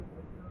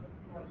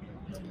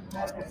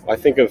I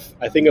think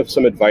of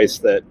some advice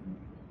that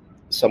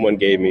someone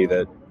gave me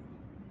that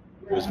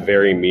was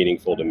very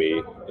meaningful to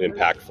me and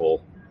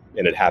impactful,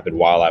 and it happened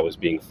while I was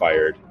being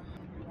fired.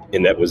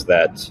 And that was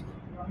that,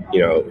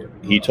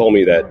 he told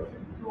me that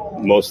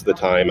most of the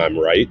time I'm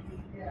right,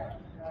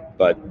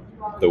 but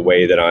the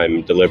way that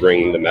I'm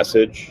delivering the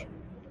message,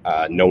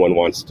 no one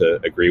wants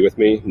to agree with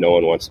me. No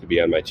one wants to be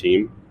on my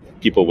team.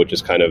 People would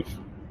just kind of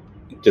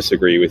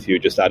disagree with you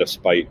just out of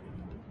spite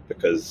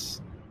because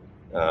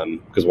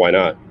why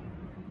not?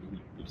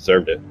 You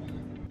deserved it.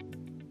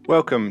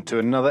 Welcome to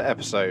another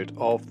episode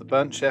of the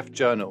Burnt Chef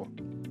Journal,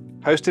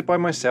 hosted by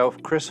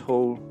myself, Kris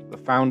Hall, the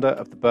founder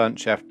of the Burnt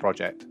Chef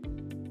Project.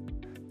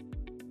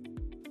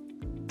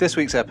 This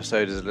week's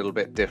episode is a little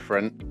bit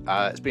different.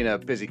 It's been a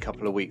busy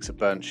couple of weeks at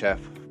Burnt Chef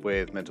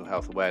with Mental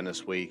Health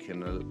Awareness Week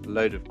and a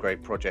load of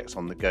great projects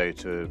on the go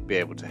to be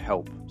able to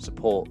help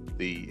support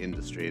the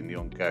industry and the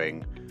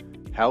ongoing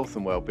health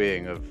and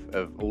well-being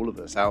of all of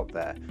us out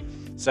there.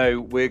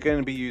 So we're going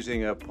to be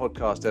using a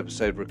podcast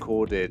episode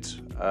recorded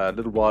a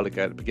little while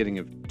ago at the beginning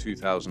of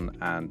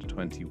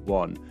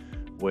 2021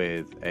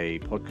 with a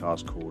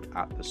podcast called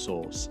At The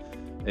Source.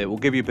 It will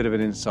give you a bit of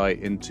an insight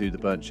into the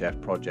Burnt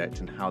Chef Project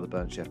and how the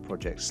Burnt Chef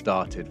Project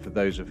started for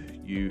those of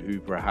you who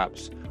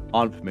perhaps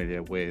aren't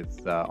familiar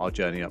with our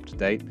journey up to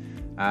date.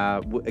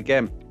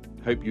 Again,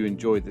 hope you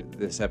enjoyed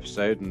this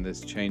episode and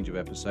this change of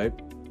episode,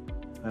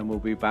 and we'll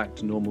be back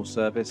to normal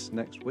service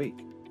next week.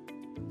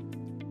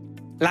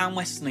 Lamb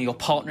Weston are your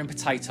partner in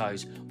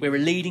potatoes. We're a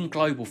leading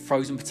global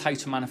frozen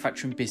potato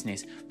manufacturing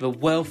business with a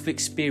wealth of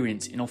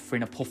experience in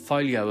offering a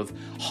portfolio of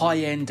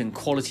high-end and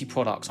quality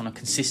products on a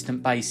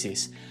consistent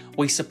basis.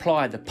 We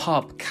supply the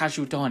pub,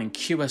 casual dining,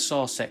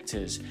 QSR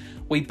sectors.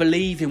 We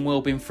believe in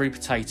wellbeing through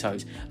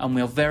potatoes, and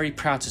we are very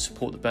proud to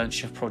support the Burnt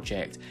Chef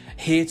Project,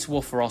 here to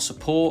offer our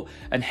support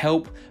and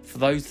help for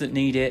those that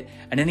need it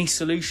and any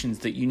solutions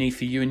that you need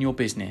for you and your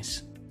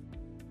business.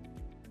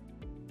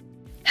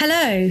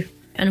 Hello,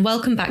 and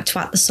welcome back to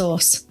At The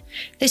Source.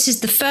 This is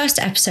the first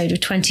episode of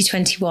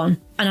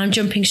 2021, and I'm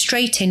jumping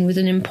straight in with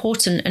an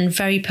important and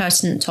very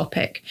pertinent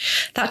topic.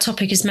 That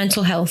topic is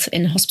mental health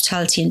in the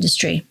hospitality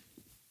industry.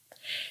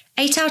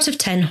 8 out of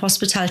 10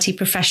 hospitality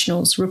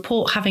professionals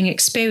report having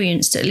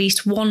experienced at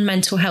least one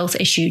mental health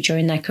issue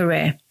during their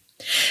career.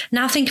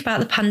 Now think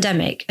about the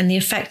pandemic and the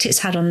effect it's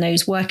had on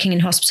those working in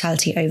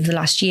hospitality over the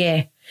last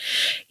year.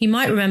 You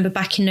might remember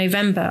back in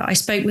November, I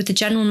spoke with the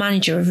general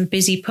manager of a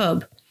busy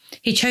pub.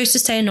 He chose to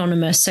stay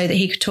anonymous so that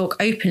he could talk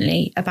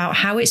openly about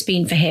how it's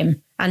been for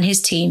him and his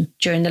team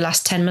during the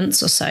last 10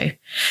 months or so.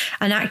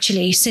 And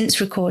actually, since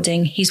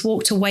recording, he's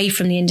walked away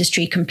from the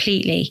industry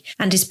completely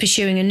and is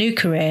pursuing a new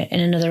career in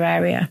another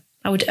area.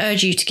 I would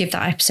urge you to give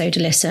that episode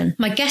a listen.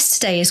 My guest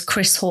today is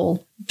Kris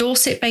Hall,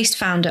 Dorset-based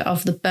founder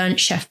of the Burnt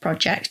Chef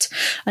Project,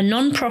 a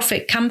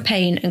non-profit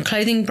campaign and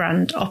clothing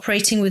brand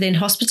operating within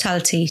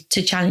hospitality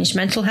to challenge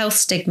mental health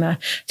stigma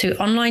through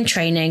online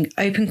training,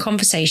 open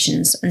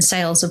conversations, and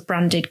sales of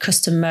branded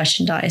custom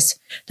merchandise.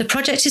 The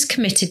project is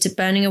committed to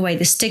burning away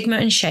the stigma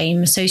and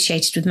shame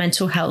associated with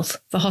mental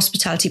health for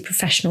hospitality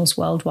professionals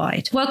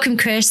worldwide. Welcome,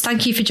 Kris.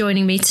 Thank you for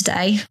joining me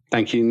today.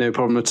 Thank you. No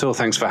problem at all.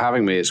 Thanks for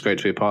having me. It's great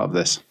to be a part of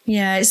this.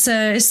 Yeah, it's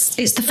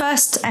the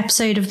first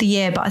episode of the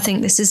year, but I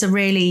think this is a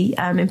really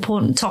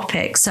important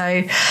topic. So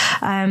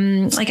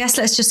I guess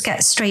let's just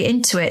get straight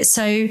into it.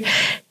 So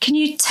can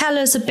you tell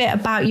us a bit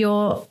about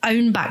your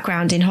own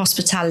background in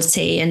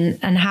hospitality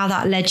and how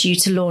that led you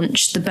to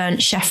launch the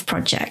Burnt Chef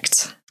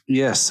Project?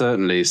 Yes,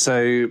 certainly.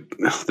 So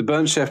the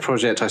Burnt Chef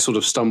Project, I sort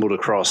of stumbled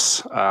across,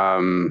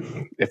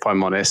 if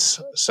I'm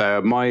honest. So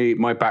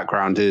my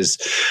background is,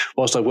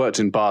 whilst I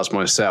worked in bars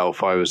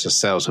myself, I was a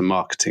sales and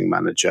marketing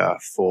manager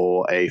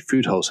for a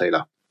food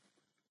wholesaler.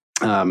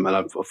 And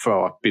I've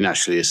been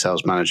actually a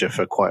sales manager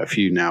for quite a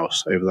few now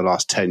over the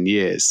last 10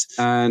 years.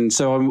 And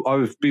so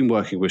I've been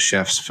working with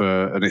chefs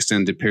for an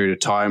extended period of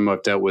time.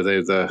 I've dealt with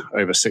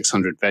over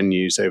 600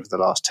 venues over the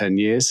last 10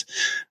 years.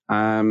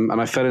 And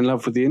I fell in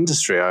love with the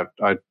industry.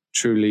 I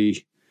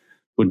truly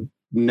would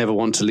never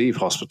want to leave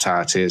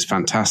hospitality. It's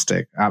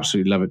fantastic.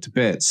 Absolutely love it to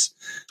bits.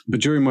 But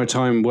during my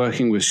time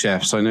working with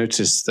chefs, I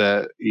noticed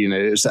that,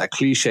 it's that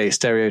cliche,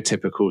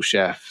 stereotypical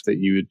chef that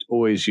you would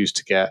always used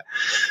to get,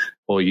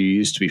 or you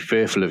used to be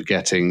fearful of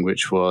getting,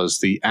 which was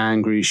the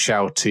angry,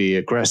 shouty,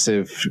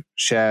 aggressive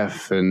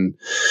chef, and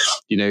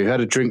who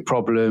had a drink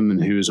problem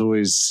and who was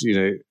always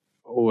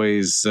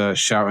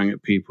shouting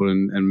at people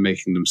and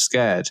making them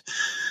scared.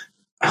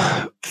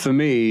 For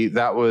me,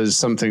 that was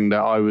something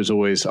that I was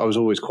always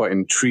quite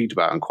intrigued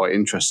about and quite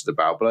interested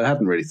about, but I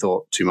hadn't really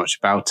thought too much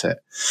about it.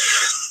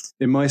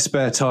 In my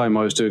spare time,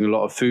 I was doing a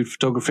lot of food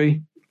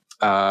photography,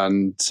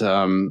 and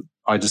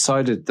I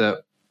decided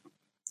that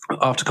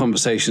after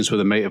conversations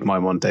with a mate of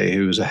mine one day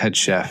who was a head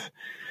chef,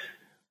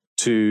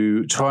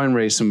 to try and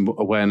raise some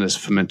awareness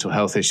for mental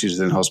health issues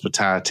in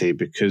hospitality,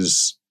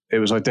 because it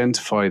was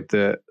identified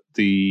that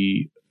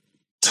the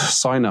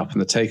sign up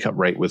and the take up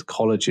rate with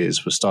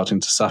colleges was starting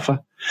to suffer.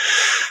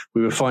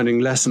 We were finding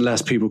less and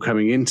less people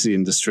coming into the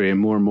industry and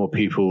more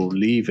people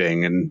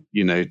leaving. And,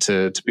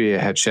 to be a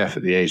head chef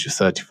at the age of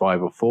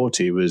 35 or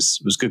 40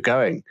 was good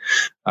going.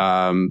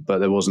 But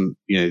there wasn't,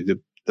 the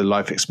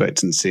life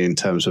expectancy in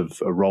terms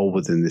of a role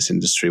within this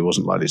industry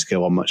wasn't likely to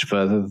go on much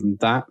further than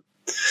that.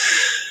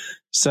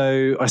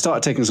 So I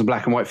started taking some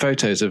black and white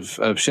photos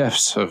of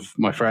chefs, of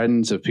my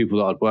friends, of people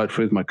that I'd worked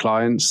with, my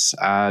clients,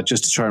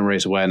 just to try and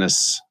raise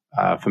awareness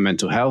for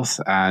mental health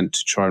and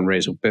to try and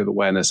raise a bit of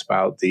awareness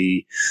about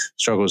the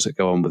struggles that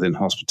go on within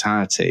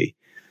hospitality.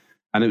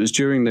 And it was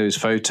during those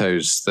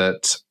photos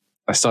that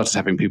I started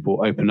having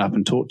people open up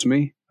and talk to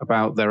me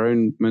about their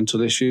own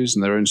mental issues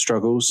and their own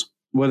struggles,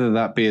 whether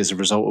that be as a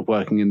result of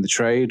working in the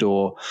trade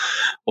or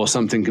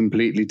something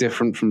completely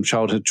different from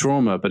childhood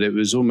trauma. But it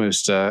was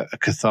almost a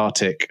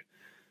cathartic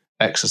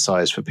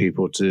exercise for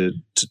people to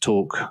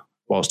talk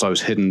whilst I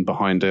was hidden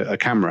behind a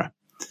camera.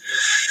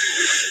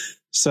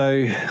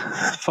 So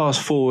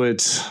fast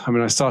forward,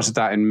 I started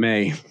that in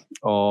May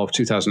of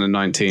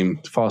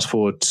 2019. Fast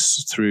forward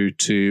through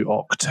to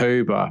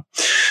October,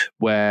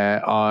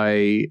 where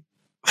I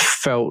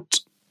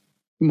felt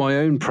my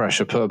own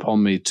pressure put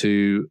upon me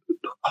to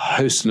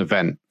host an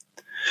event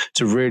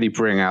to really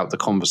bring out the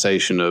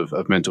conversation of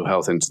mental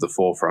health into the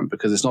forefront,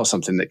 because it's not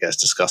something that gets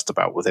discussed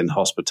about within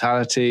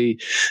hospitality.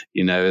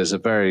 There's a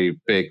very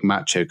big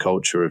macho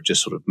culture of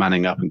just sort of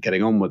manning up and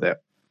getting on with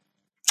it.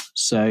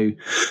 So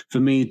for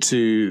me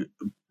to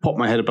pop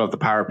my head above the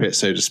parapet,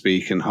 so to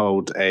speak, and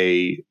hold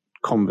a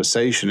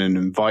conversation and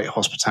invite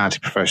hospitality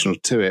professionals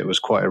to it was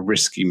quite a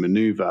risky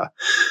maneuver.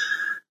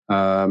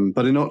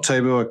 But in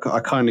October, I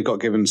kind of got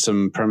given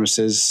some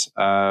premises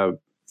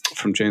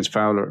from James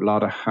Fowler at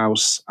Larder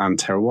House and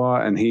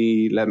Terroir, and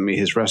he lent me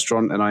his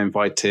restaurant, and I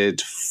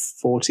invited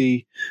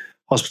 40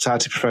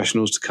 hospitality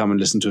professionals to come and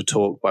listen to a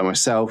talk by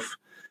myself,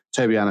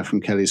 Toby Anna from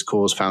Kelly's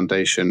Cause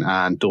Foundation,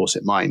 and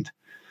Dorset Mind.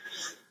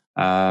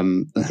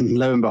 And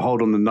lo and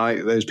behold, on the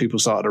night, those people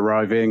started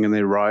arriving, and they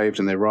arrived,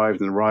 and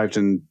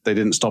they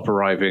didn't stop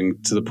arriving,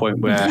 to the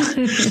point where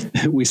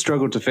we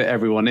struggled to fit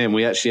everyone in.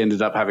 We actually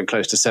ended up having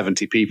close to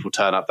 70 people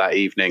turn up that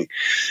evening.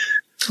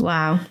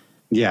 Wow.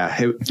 Yeah.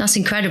 That's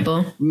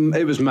incredible.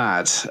 It was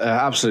mad,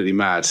 absolutely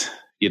mad.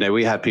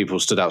 We had people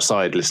stood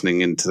outside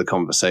listening into the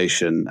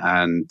conversation,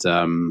 and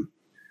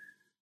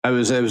it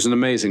was an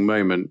amazing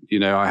moment.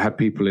 I had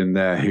people in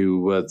there who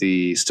were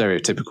the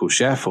stereotypical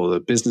chef or the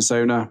business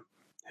owner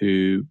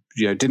who,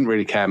 didn't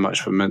really care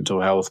much for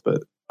mental health,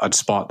 but I'd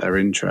sparked their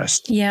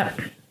interest. Yeah.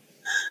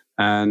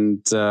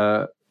 And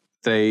they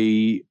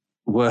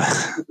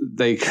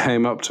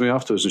came up to me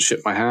afterwards and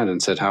shook my hand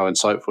and said how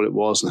insightful it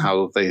was and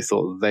how they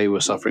thought they were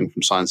suffering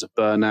from signs of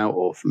burnout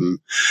or from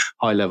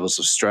high levels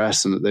of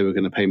stress, and that they were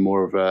going to pay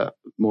more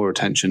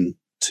attention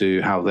to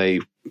how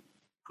they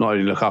not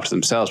only look after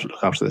themselves but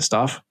look after their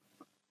staff.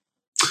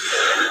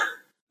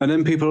 And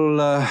then people,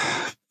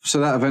 so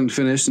that event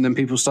finished, and then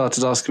people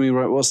started asking me,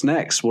 right, what's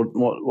next?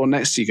 What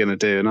next are you going to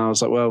do? And I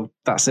was like, well,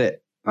 that's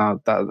it.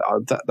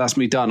 That's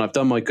me done. I've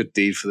done my good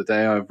deed for the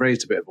day. I've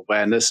raised a bit of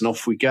awareness, and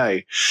off we go.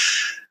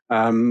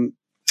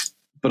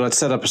 But I'd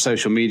set up a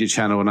social media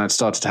channel, and I'd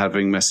started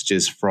having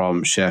messages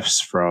from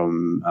chefs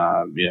from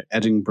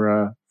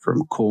Edinburgh,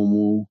 from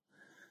Cornwall,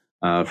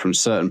 from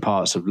certain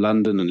parts of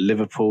London and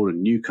Liverpool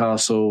and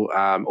Newcastle,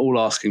 all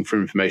asking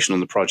for information on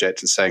the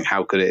project and saying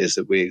how good it is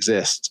that we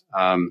exist.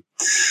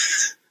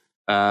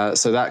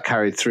 So that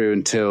carried through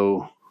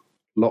until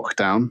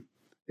lockdown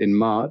in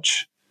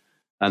March.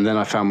 And then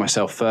I found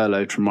myself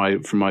furloughed from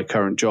my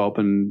current job,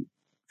 and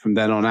from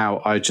then on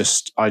out, I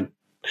started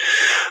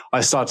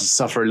to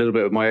suffer a little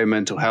bit with my own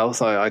mental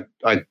health. I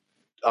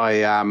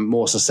am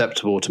more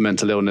susceptible to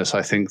mental illness,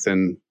 I think,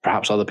 than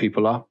perhaps other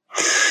people are.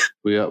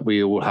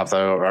 We all have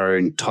our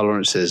own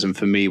tolerances, and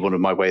for me, one of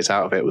my ways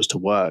out of it was to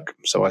work.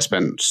 So I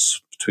spent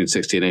between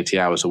 60 and 80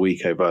 hours a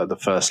week over the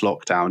first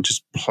lockdown,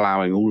 just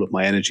ploughing all of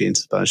my energy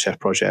into the Burnt Chef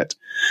project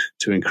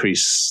to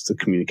increase the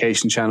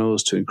communication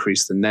channels, to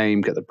increase the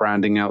name, get the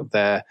branding out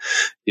there,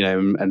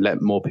 and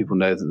let more people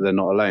know that they're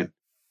not alone.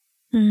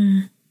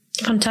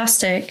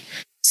 Fantastic.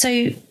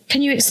 So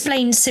can you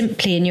explain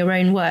simply in your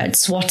own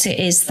words what it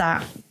is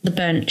that the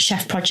Burnt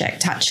Chef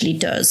Project actually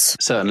does?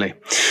 Certainly.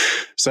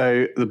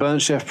 So the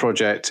Burnt Chef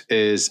Project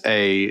is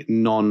a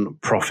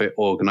non-profit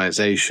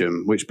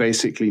organization, which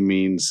basically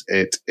means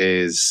it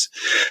is,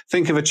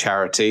 think of a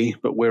charity,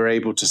 but we're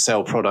able to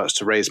sell products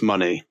to raise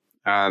money.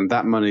 And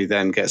that money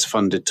then gets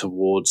funded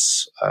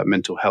towards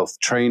mental health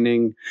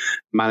training,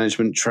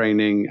 management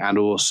training, and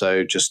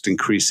also just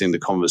increasing the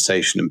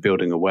conversation and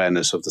building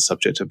awareness of the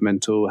subject of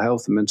mental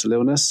health and mental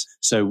illness.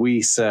 So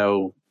we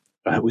started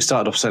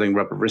off selling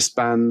rubber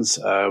wristbands.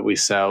 We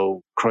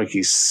sell,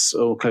 close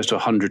to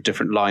 100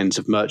 different lines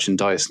of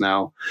merchandise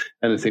now,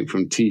 anything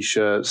from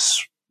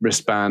T-shirts,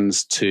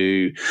 wristbands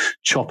to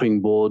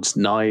chopping boards,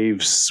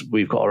 knives.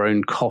 We've got our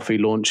own coffee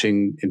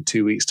launching in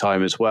 2 weeks'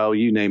 time as well.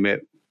 You name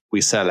it, we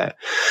sell it.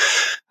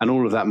 And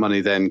all of that money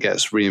then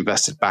gets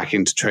reinvested back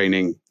into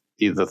training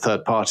either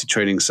third-party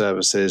training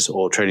services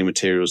or training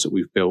materials that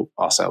we've built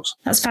ourselves.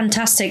 That's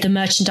fantastic. The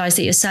merchandise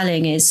that you're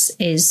selling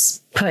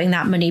is putting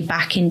that money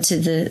back into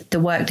the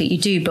work that you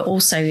do, but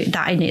also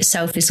that in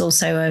itself is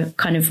also a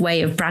kind of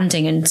way of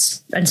branding and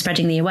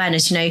spreading the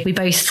awareness. You know, we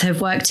both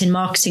have worked in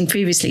marketing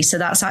previously, so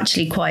that's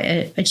actually quite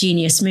a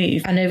genius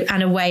move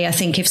and a way, I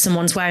think, if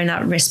someone's wearing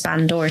that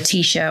wristband or a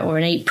t-shirt or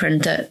an apron,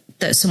 that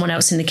someone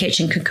else in the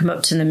kitchen could come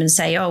up to them and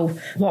say, oh,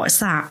 what's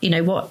that? You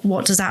know,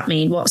 what does that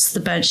mean? What's the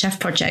Burnt Chef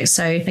Project?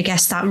 So I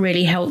guess that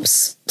really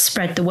helps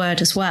spread the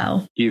word as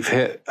well.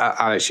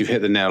 Alex, you've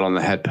hit the nail on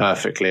the head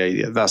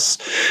perfectly.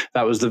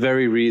 That was the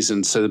very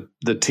reason. So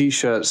the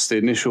t-shirts, the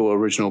initial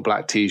original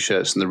black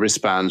t-shirts and the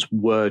wristbands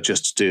were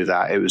just to do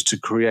that. It was to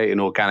create an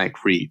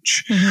organic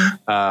reach.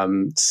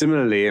 Mm-hmm.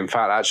 Similarly, in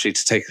fact, actually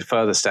to take a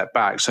further step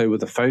back, so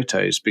with the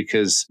photos,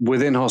 because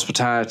within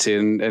hospitality,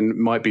 and it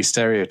might be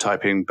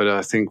stereotyping, but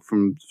I think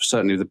from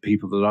certainly the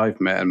people that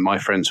I've met and my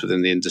friends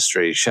within the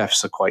industry,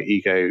 chefs are quite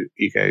ego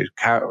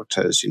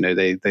characters. You know,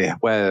 they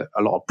wear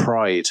a lot of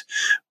pride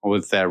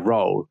with their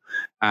role,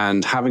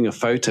 and having a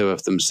photo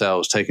of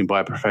themselves taken by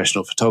a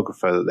professional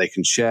photographer that they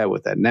can share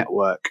with their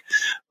network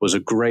was a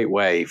great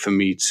way for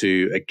me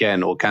to,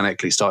 again,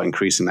 organically start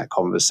increasing that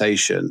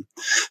conversation.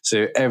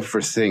 So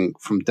everything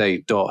from day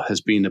dot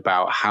has been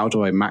about how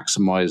do I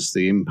maximize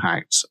the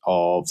impact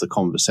of the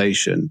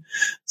conversation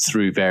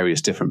through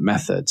various different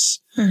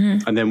methods.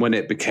 Mm-hmm. And then when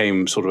it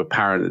became sort of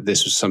apparent that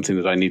this was something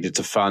that I needed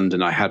to fund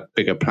and I had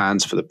bigger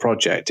plans for the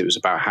project, it was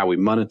about how we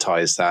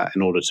monetize that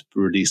in order to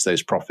release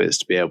those profits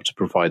to be able to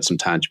provide some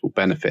tangible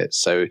benefits.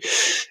 So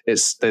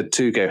the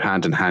two go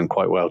hand in hand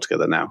quite well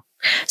together now.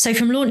 So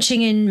from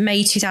launching in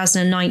May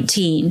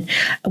 2019,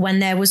 when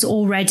there was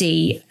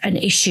already an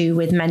issue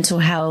with mental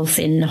health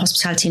in the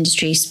hospitality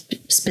industry,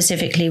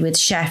 specifically with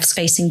chefs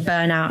facing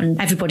burnout, and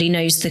everybody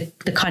knows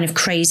the kind of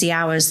crazy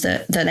hours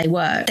that they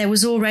work, there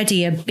was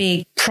already a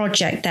big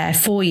project there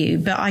for you.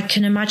 But I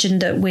can imagine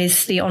that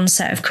with the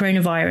onset of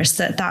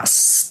coronavirus,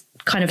 that's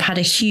kind of had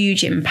a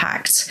huge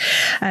impact.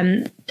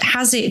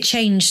 Has it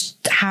changed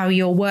how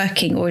you're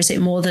working, or is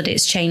it more that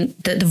it's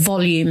changed, that the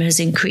volume has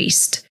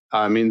increased?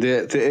 I mean,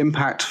 the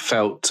impact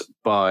felt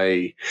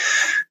by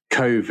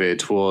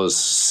COVID was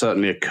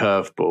certainly a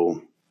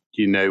curveball.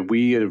 You know,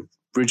 we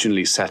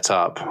originally set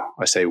up,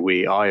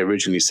 I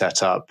originally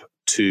set up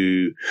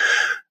to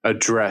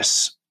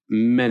address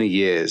many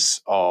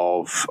years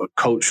of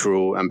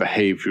cultural and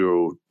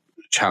behavioral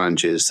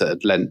challenges that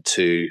had led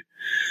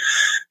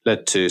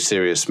to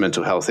serious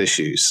mental health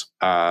issues.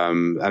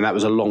 And that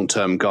was a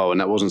long-term goal, and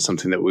that wasn't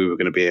something that we were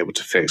going to be able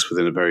to fix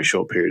within a very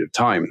short period of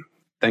time.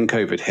 Then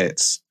COVID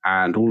hits,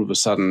 and all of a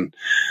sudden,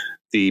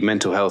 the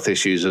mental health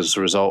issues as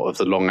a result of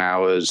the long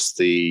hours,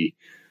 the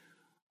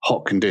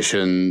hot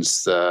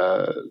conditions,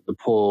 the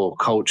poor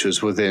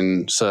cultures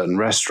within certain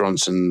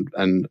restaurants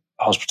and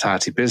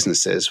hospitality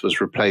businesses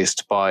was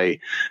replaced by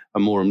a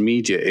more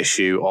immediate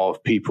issue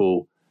of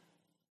people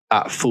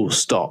at full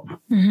stop,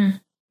 mm-hmm.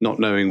 not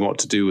knowing what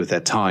to do with their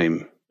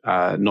time.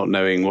 Not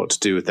knowing what to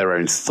do with their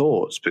own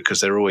thoughts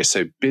because they're always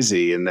so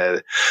busy, and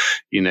they're,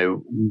 you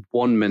know,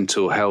 one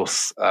mental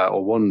health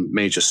or one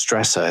major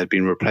stressor had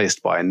been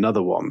replaced by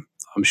another one.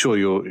 I'm sure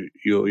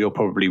you're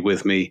probably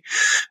with me,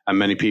 and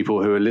many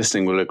people who are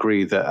listening will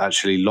agree that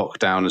actually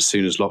lockdown, as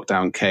soon as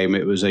lockdown came,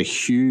 it was a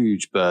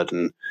huge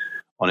burden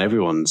on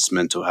everyone's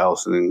mental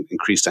health and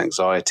increased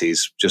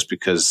anxieties, just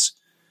because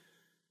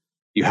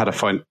you had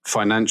a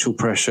financial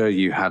pressure.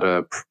 You had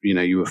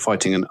you were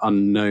fighting an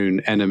unknown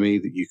enemy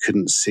that you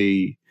couldn't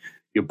see.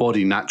 Your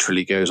body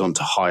naturally goes on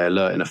to high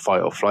alert in a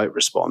fight or flight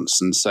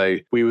response. And so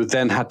we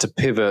then had to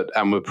pivot,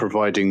 and we're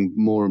providing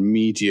more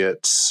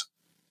immediate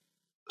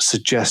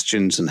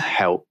suggestions and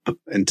help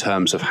in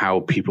terms of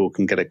how people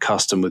can get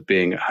accustomed with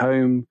being at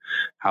home,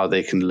 how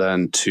they can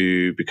learn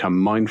to become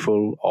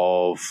mindful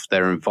of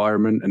their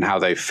environment and how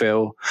they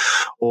feel.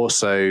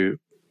 Also,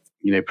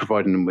 you know,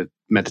 providing them with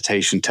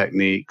meditation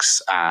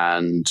techniques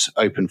and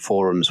open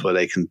forums where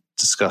they can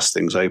discuss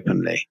things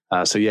openly.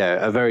 So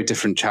yeah, a very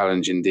different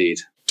challenge indeed.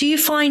 Do you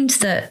find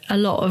that a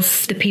lot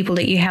of the people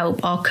that you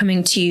help are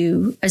coming to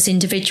you as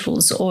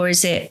individuals, or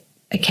is it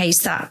a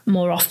case that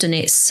more often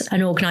it's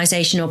an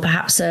organisation or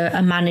perhaps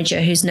a manager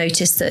who's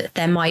noticed that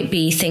there might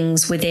be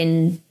things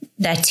within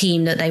their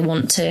team that they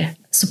want to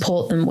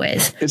support them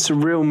with? It's a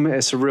real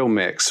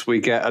mix. We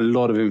get a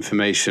lot of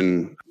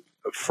information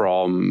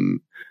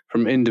from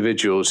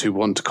individuals who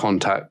want to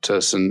contact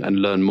us and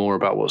learn more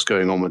about what's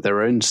going on with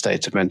their own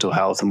state of mental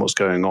health and what's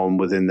going on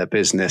within their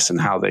business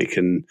and how they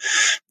can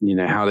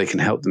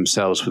help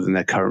themselves within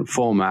their current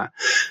format.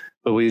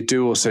 But we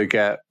do also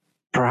get,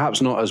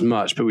 perhaps not as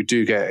much, but we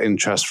do get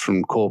interest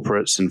from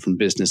corporates and from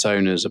business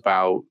owners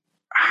about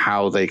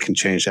how they can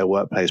change their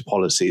workplace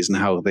policies and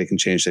how they can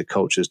change their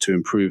cultures to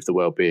improve the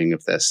well-being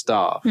of their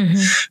staff.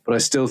 Mm-hmm. But I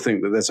still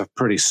think that there's a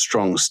pretty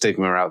strong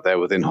stigma out there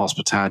within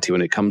hospitality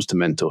when it comes to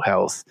mental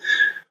health,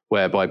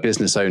 whereby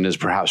business owners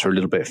perhaps are a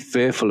little bit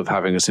fearful of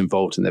having us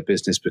involved in their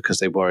business because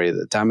they worry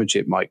the damage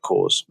it might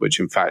cause, which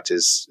in fact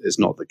is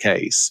not the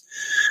case.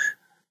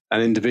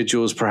 And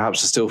individuals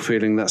perhaps are still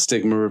feeling that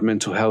stigma of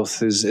mental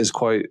health is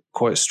quite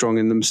strong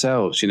in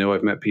themselves.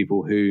 I've met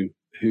people who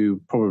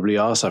probably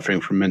are suffering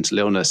from mental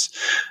illness,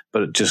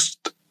 but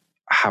just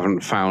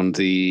haven't found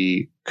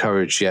the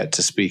courage yet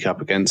to speak up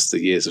against the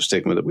years of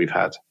stigma that we've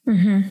had.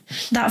 Mm-hmm.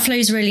 That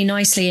flows really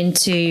nicely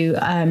into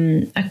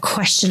a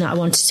question that I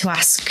wanted to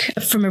ask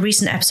from a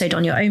recent episode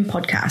on your own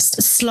podcast,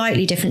 a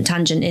slightly different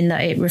tangent in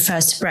that it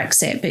refers to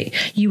Brexit,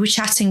 but you were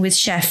chatting with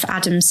chef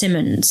Adam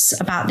Simmons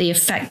about the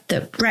effect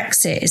that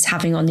Brexit is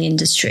having on the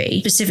industry,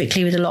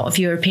 specifically with a lot of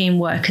European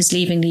workers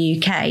leaving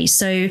the UK.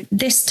 So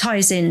this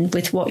ties in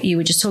with what you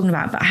were just talking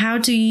about, but how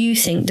do you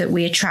think that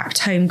we attract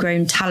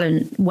homegrown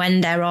talent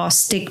when there are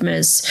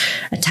stigmas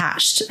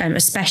attached,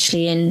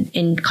 especially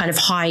in kind of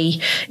high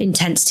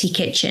intensity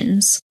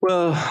kitchens?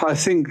 Well, I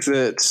think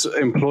that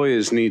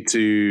employers need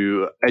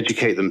to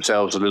educate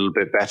themselves a little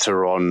bit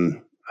better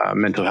on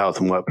mental health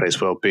and workplace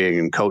well-being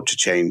and culture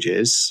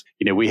changes.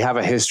 We have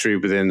a history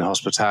within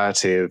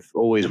hospitality of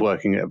always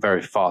working at a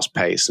very fast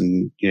pace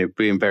and,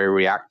 being very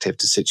reactive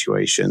to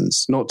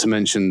situations, not to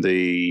mention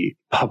the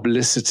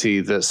publicity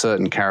that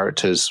certain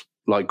characters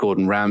like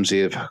Gordon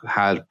Ramsay have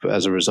had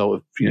as a result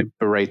of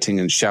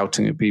berating and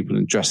shouting at people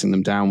and dressing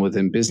them down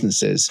within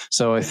businesses.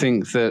 So I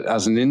think that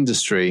as an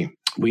industry,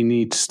 we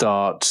need to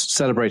start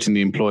celebrating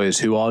the employers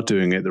who are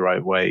doing it the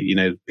right way.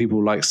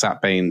 People like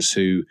Sat Baines,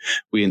 who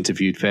we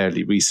interviewed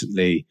fairly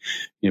recently,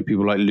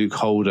 people like Luke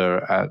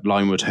Holder at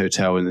Limewood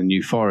Hotel in the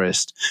New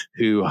Forest,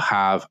 who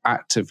have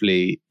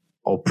actively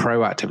or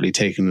proactively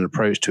taken an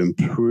approach to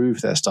improve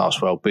their staff's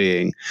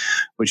well-being,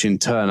 which in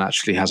turn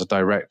actually has a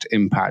direct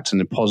impact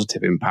and a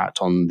positive impact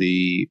on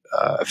the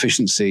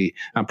efficiency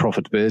and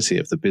profitability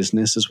of the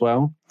business as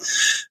well.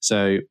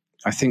 So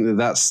I think that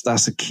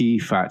that's a key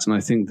fact. And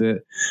I think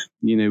that,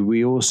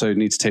 we also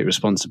need to take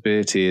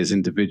responsibility as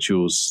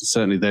individuals,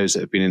 certainly those that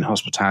have been in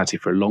hospitality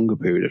for a longer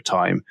period of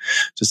time,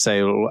 to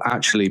say, well,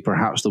 actually,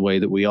 perhaps the way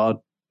that we are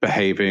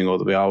behaving or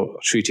that we are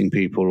treating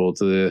people or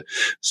the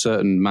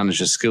certain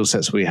manager skill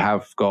sets we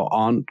have got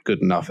aren't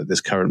good enough at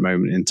this current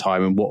moment in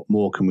time, and what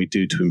more can we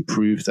do to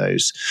improve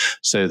those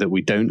so that we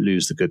don't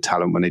lose the good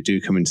talent when they do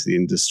come into the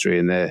industry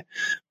and they're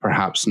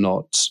perhaps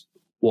not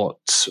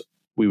what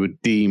we would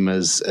deem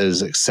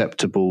as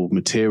acceptable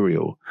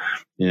material.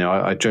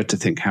 I dread to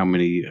think how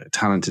many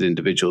talented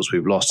individuals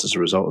we've lost as a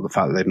result of the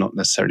fact that they've not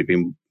necessarily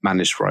been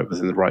managed right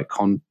within the right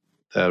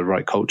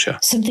right culture.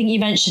 Something you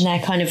mentioned there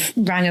kind of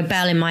rang a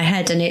bell in my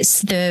head, and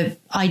it's the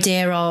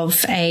idea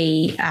of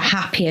a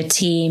happier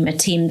team, a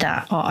team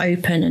that are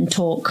open and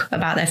talk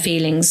about their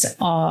feelings,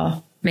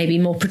 are maybe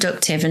more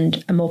productive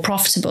and more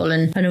profitable.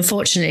 And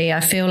unfortunately, I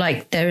feel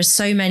like there are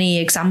so many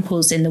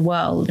examples in the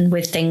world, and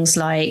with things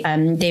like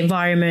the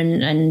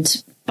environment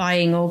and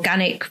buying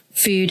organic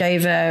food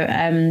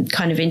over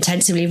kind of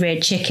intensively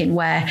reared chicken,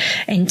 where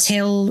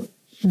until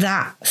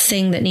that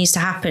thing that needs to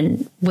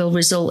happen will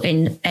result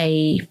in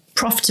a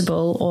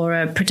profitable or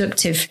a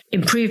productive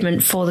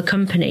improvement for the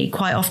company,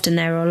 quite often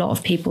there are a lot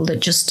of people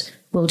that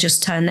will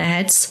just turn their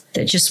heads,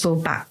 that just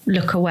will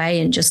look away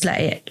and just let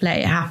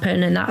it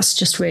happen. And that's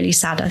just really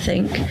sad, I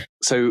think.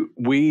 So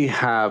we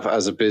have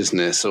as a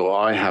business, or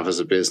I have as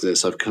a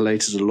business, I've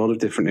collated a lot of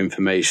different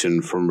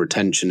information from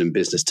retention and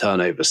business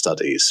turnover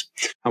studies.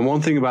 And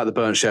one thing about the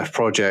Burnt Chef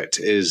project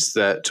is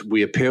that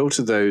we appeal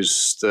to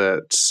those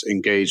that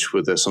engage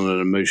with us on an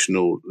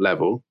emotional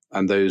level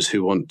and those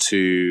who want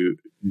to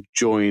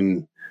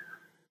join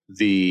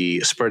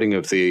the spreading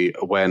of the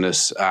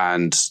awareness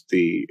and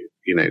the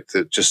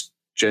just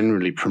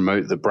generally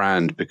promote the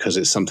brand because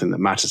it's something that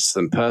matters to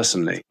them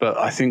personally. But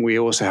I think we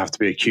also have to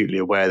be acutely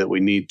aware that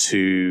we need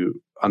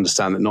to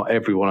understand that not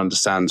everyone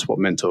understands what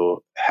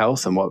mental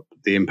health and what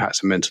the impact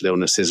of mental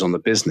illness is on the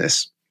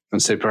business.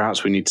 And so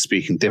perhaps we need to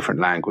speak in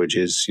different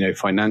languages,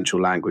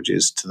 financial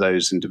languages, to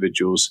those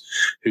individuals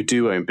who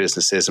do own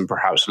businesses and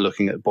perhaps are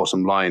looking at the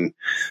bottom line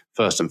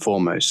first and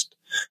foremost.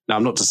 Now,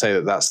 I'm not to say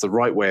that that's the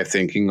right way of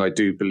thinking. I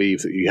do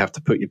believe that you have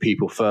to put your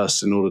people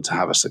first in order to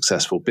have a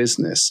successful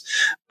business.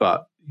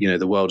 But,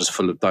 the world is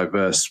full of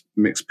diverse,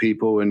 mixed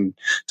people. And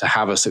to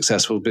have a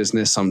successful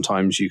business,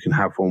 sometimes you can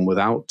have one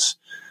without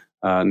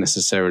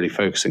necessarily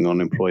focusing on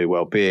employee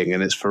well-being.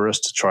 And it's for us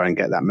to try and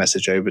get that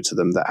message over to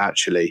them that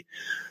actually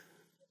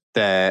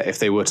if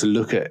they were to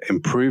look at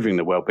improving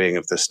the well-being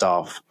of the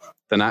staff,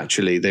 then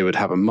actually they would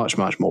have a much,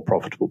 much more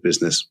profitable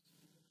business.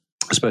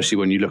 Especially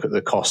when you look at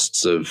the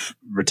costs of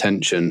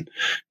retention,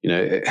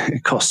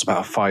 it costs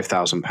about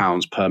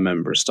 £5,000 per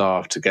member of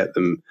staff to get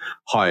them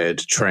hired,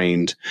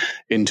 trained,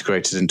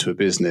 integrated into a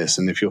business.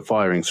 And if you're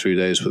firing through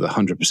those with a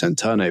 100%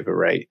 turnover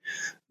rate,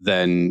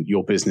 then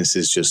your business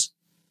is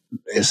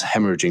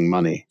hemorrhaging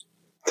money.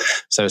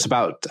 So it's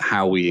about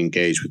how we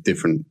engage with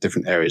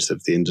different areas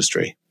of the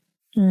industry.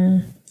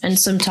 And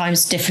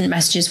sometimes different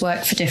messages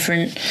work for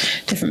different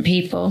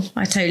people.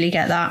 I totally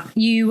get that.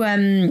 You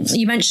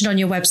mentioned on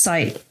your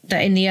website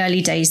that in the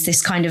early days,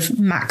 this kind of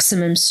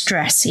maximum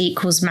stress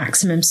equals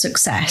maximum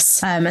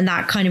success. And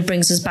that kind of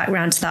brings us back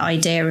around to that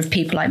idea of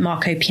people like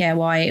Marco Pierre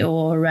White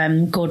or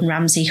Gordon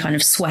Ramsay kind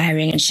of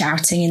swearing and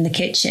shouting in the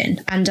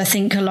kitchen. And I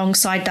think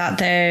alongside that,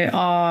 there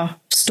are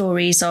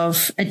stories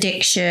of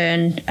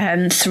addiction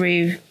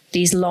through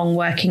these long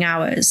working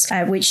hours,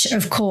 which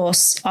of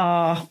course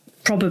are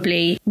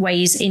probably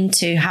weighs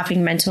into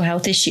having mental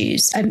health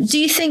issues. Do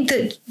you think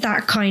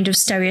that kind of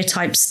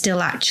stereotype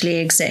still actually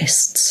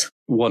exists?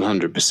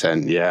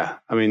 100%, yeah.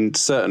 I mean,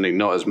 certainly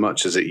not as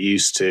much as it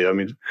used to. I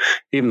mean,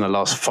 even the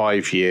last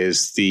 5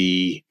 years,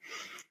 the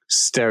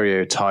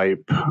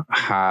stereotype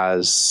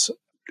has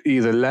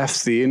either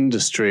left the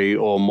industry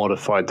or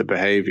modified the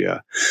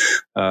behavior.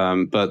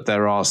 But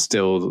there are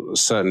still,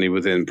 certainly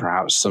within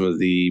perhaps some of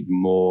the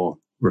more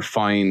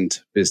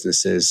refined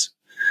businesses,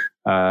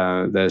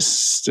 there's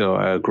still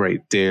a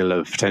great deal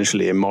of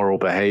potentially immoral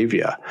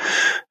behavior,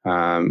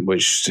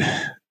 which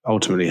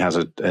ultimately has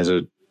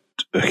a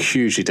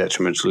hugely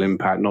detrimental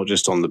impact, not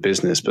just on the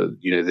business, but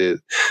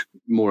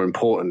more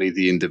importantly,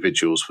 the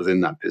individuals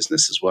within that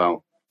business as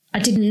well. I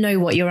didn't know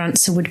what your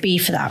answer would be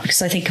for that,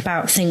 because I think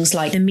about things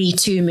like the Me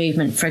Too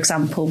movement, for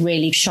example,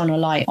 really shone a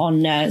light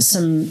on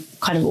some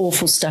kind of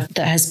awful stuff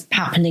that has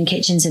happened in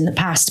kitchens in the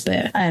past.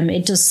 But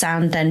it does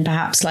sound then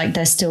perhaps like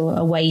there's still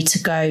a way to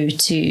go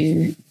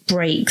to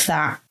break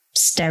that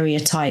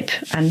stereotype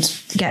and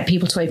get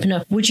people to open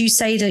up. Would you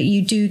say that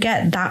you do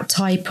get that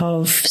type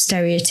of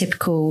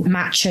stereotypical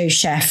macho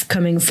chef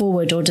coming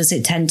forward, or does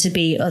it tend to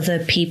be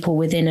other people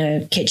within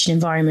a kitchen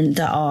environment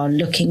that are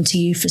looking to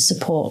you for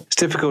support? It's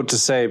difficult to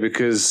say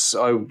because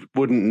I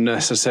wouldn't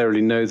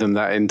necessarily know them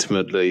that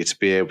intimately to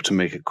be able to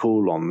make a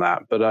call on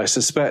that. But I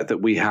suspect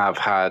that we have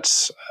had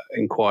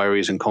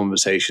inquiries and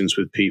conversations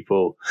with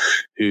people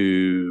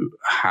who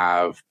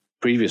have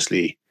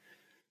previously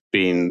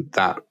been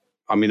that.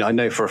 I mean, I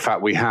know for a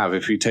fact we have.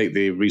 If you take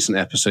the recent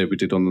episode we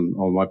did on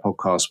my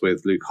podcast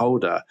with Luke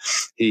Holder,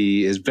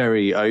 he is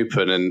very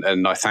open,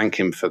 and I thank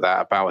him for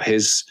that, about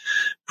his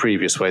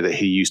previous way that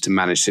he used to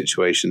manage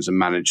situations and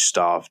manage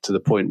staff, to the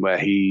point where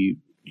he,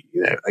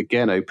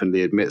 again,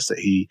 openly admits that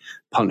he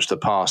punched the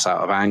pass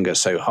out of anger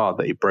so hard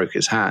that he broke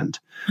his hand.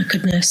 My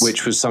goodness.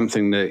 Which was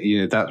something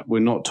that, that we're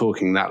not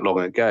talking that long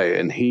ago.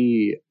 And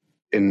he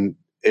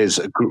is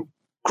a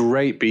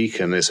great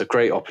beacon. It's a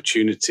great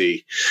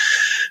opportunity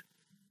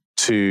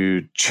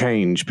to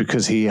change,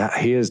 because he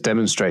has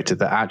demonstrated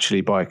that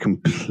actually by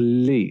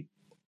complete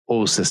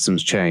all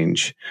systems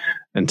change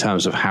in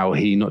terms of how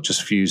he not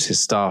just views his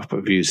staff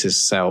but views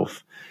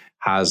himself,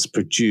 has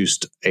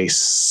produced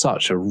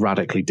such a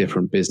radically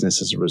different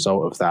business as a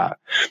result of that.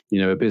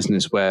 A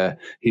business where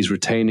he's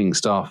retaining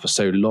staff for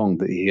so long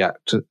that he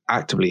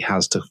actively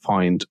has to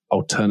find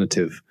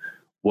alternative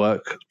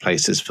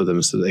workplaces for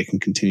them so that they can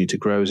continue to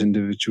grow as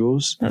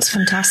individuals. That's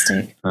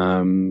fantastic.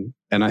 And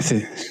I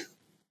think...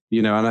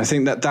 and I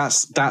think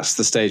that's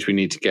the stage we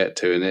need to get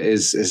to. And it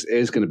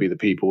is going to be the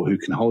people who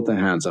can hold their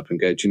hands up and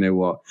go, do you know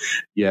what?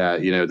 Yeah,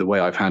 the way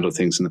I've handled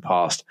things in the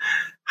past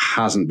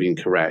hasn't been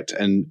correct.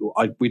 And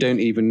we don't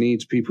even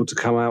need people to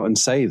come out and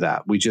say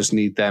that. We just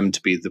need them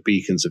to be the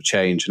beacons of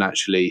change and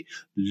actually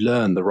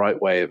learn the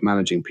right way of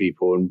managing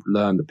people, and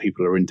learn that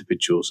people are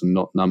individuals and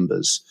not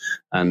numbers,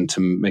 and to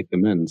make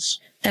amends.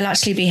 They'll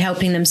actually be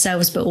helping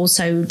themselves, but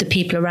also the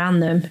people around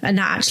them. And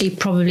that actually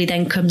probably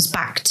then comes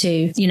back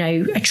to,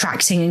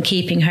 attracting and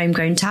keeping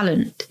homegrown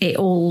talent. It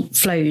all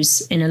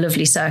flows in a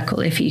lovely circle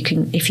if you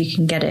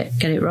can get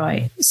it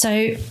right.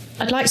 So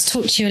I'd like to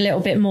talk to you a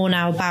little bit more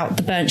now about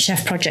the Burnt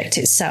Chef project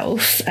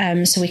itself,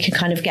 so we can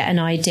kind of get an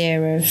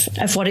idea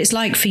of what it's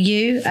like for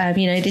you.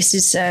 This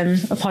is a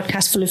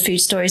podcast full of food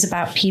stories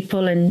about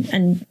people.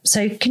 And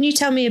so can you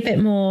tell me a bit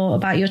more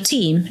about your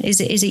team? Is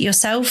it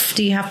yourself?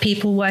 Do you have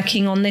people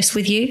working on this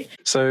with you?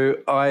 So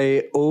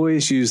I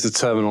always use the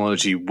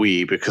terminology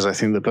we, because I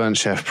think the Burnt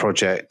Chef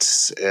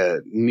project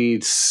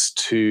needs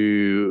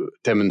to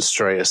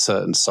demonstrate a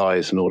certain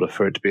size in order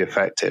for it to be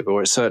effective,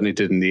 or it certainly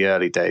did in the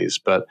early days.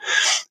 But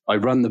I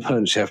run the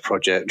Burnt Chef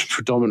project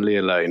predominantly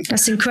alone.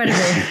 That's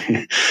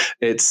incredible.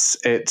 It's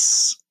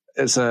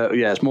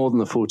more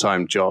than a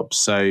full-time job.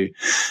 So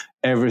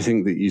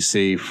everything that you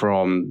see,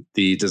 from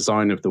the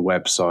design of the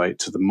website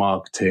to the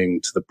marketing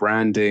to the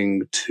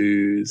branding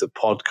to the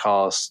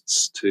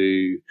podcasts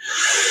to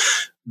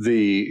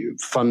the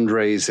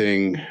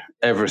fundraising,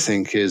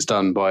 everything is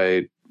done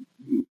by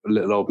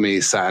little old me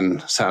sat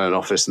in an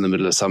office in the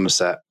middle of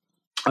Somerset.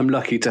 I'm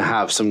lucky to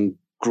have some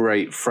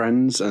great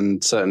friends,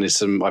 and certainly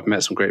I've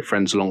met some great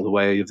friends along the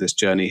way of this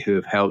journey who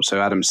have helped.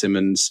 So Adam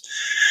Simmons,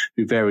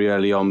 who very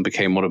early on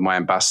became one of my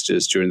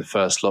ambassadors during the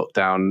first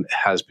lockdown,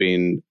 has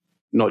been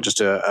not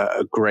just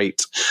a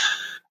great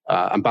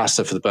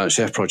ambassador for the Burnt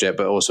Chef project,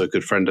 but also a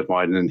good friend of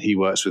mine. And he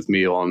works with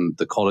me on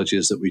the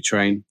colleges that we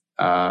train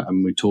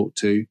and we talk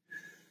to.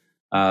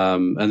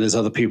 And there's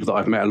other people that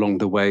I've met along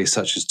the way,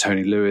 such as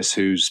Tony Lewis,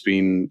 who's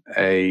been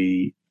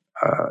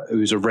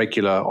who's a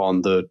regular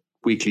on the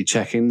weekly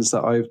check-ins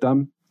that I've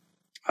done,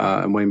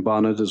 and Wayne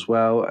Barnard as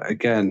well.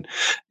 Again,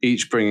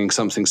 each bringing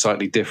something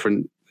slightly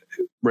different.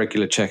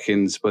 Regular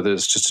check-ins, whether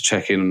it's just a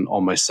check-in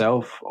on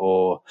myself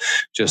or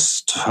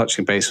just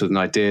touching base with an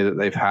idea that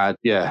they've had.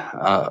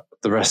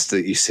 The rest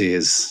that you see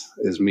is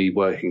me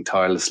working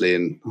tirelessly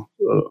and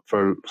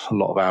for a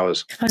lot of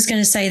hours. I was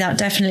going to say that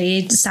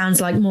definitely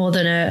sounds like more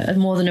than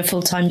a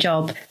full-time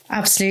job.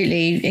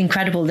 Absolutely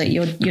incredible that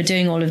you're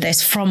doing all of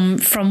this from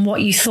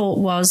what you thought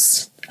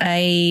was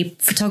a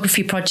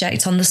photography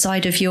project on the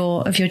side of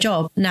your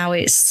job. Now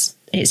it's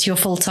your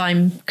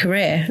full-time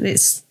career.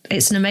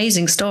 It's an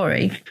amazing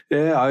story.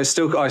 Yeah, I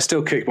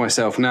still kick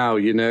myself now.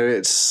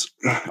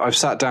 I've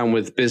sat down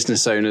with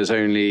business owners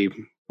only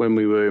when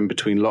we were in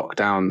between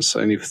lockdowns,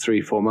 only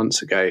 3-4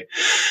 months ago,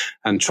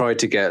 and tried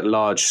to get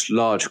large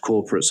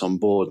corporates on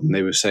board. And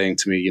they were saying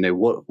to me,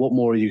 what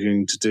more are you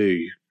going to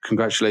do?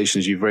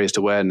 Congratulations, you've raised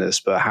awareness,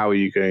 but how are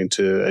you going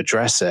to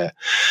address it?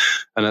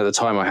 And at the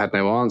time I had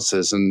no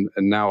answers. And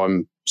now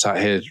I'm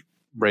sat here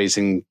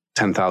raising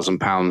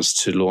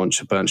 £10,000 to launch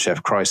a Burnt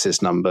Chef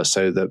crisis number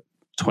so that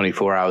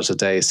 24 hours a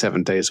day,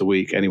 7 days a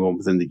week, anyone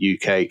within the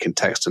UK can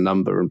text a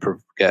number and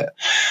get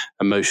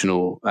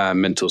emotional,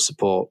 mental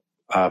support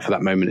for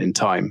that moment in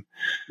time.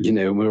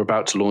 We're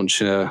about to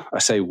launch, I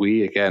say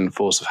we again,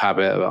 force of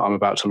habit, I'm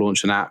about to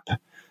launch an app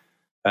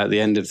at the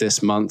end of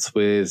this month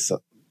with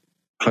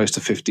close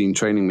to 15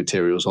 training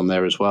materials on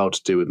there as well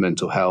to do with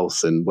mental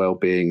health and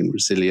well-being and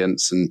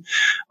resilience. And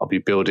I'll be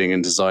building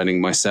and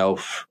designing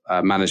myself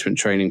management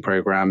training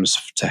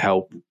programs to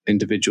help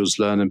individuals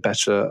learn and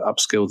better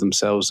upskill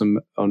themselves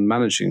on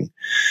managing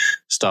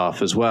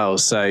staff as well.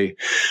 So,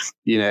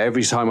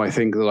 every time I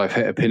think that I've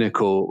hit a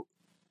pinnacle,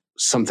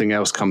 something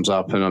else comes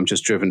up and I'm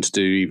just driven to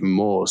do even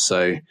more.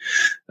 So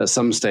at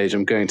some stage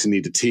I'm going to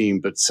need a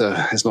team, but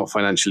it's not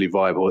financially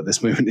viable at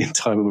this moment in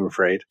time, I'm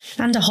afraid.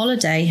 And a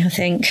holiday, I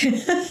think.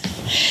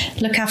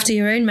 Look after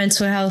your own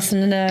mental health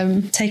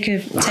and take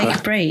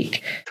a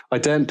break. I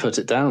don't put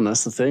it down.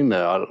 That's the thing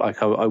though.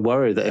 I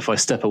worry that if I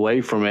step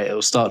away from it,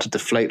 it'll start to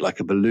deflate like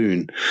a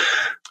balloon.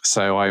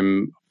 So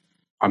I'm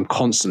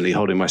constantly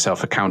holding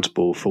myself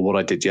accountable for what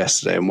I did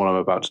yesterday and what I'm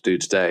about to do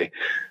today.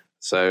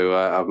 So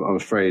I'm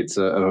afraid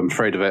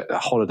of it.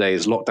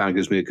 Holidays, lockdown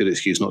gives me a good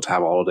excuse not to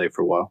have a holiday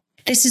for a while.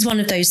 This is one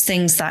of those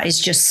things that is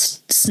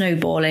just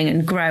snowballing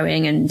and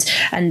growing, and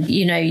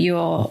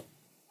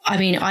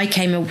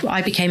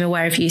I became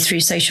aware of you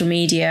through social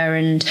media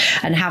and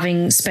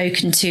having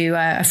spoken to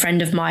a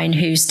friend of mine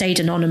who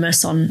stayed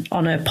anonymous on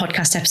a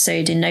podcast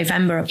episode in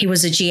November. He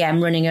was a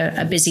GM running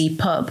a busy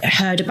pub,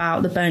 heard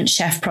about the Burnt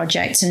Chef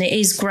project, and it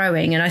is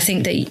growing. And I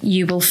think that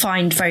you will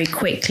find very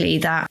quickly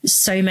that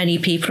so many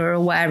people are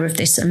aware of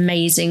this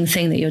amazing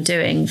thing that you're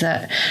doing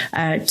that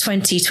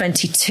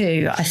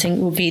 2022, I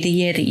think, will be the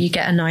year that you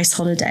get a nice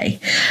holiday.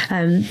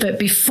 But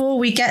before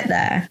we get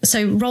there,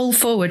 so roll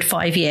forward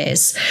 5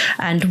 years,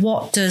 and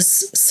what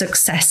does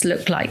success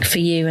look like for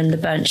you and the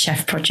Burnt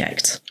Chef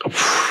project?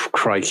 Oh,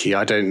 crikey,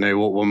 I don't know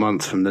what 1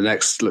 month from the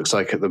next looks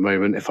like at the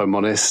moment, if I'm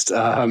honest.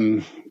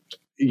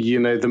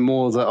 The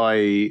more that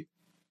I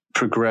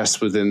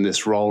progress within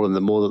this role and the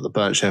more that the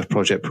Burnt Chef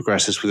project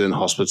progresses within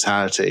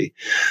hospitality,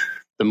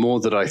 the more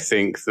that I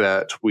think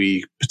that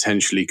we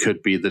potentially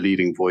could be the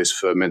leading voice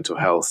for mental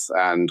health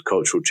and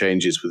cultural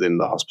changes within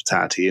the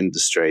hospitality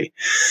industry.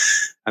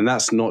 And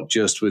that's not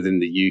just within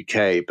the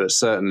UK, but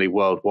certainly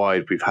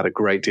worldwide. We've had a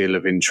great deal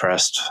of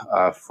interest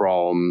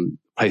from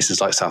places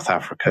like South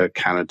Africa,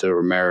 Canada,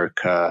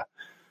 America,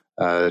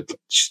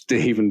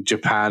 even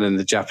Japan, and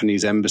the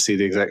Japanese embassy.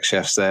 The exec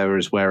chefs there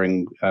is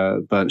wearing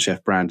Burnt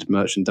Chef brand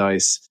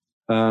merchandise.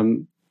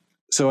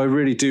 So I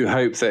really do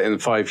hope that in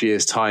 5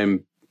 years'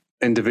 time,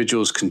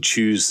 individuals can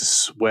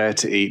choose where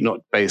to eat, not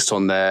based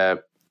on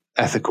their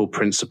ethical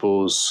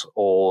principles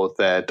or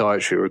their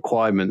dietary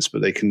requirements,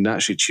 but they can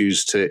actually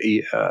choose to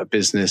eat a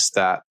business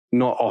that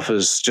not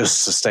offers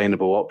just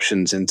sustainable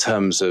options in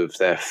terms of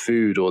their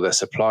food or their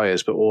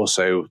suppliers, but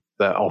also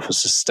that offers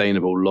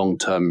sustainable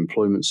long-term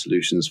employment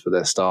solutions for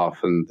their staff,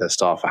 and their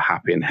staff are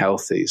happy and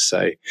healthy.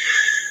 So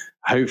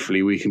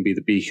hopefully we can be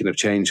the beacon of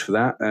change for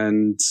that.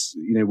 And,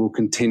 we'll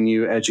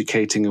continue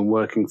educating and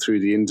working through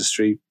the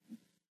industry.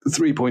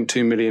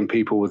 3.2 million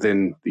people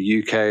within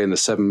the UK and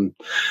the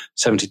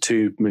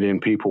 72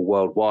 million people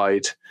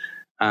worldwide,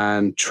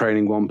 and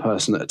training one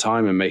person at a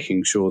time and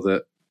making sure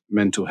that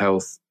mental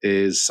health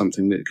is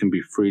something that can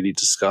be freely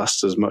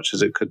discussed as much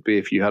as it could be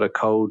if you had a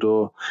cold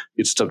or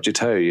you'd stubbed your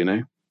toe,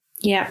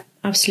 Yeah,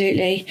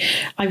 absolutely.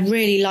 I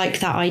really like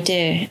that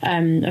idea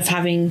of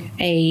having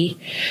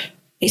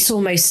it's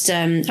almost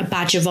a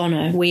badge of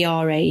honor. We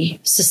are a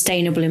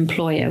sustainable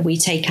employer. We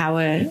take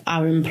our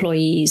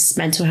employees'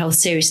 mental health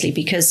seriously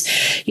because,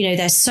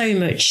 there's so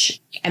much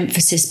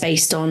emphasis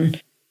based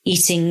on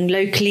eating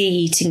locally,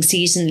 eating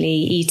seasonally,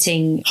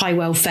 eating high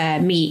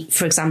welfare meat,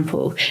 for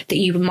example, that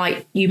you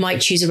might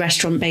choose a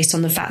restaurant based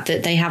on the fact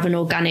that they have an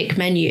organic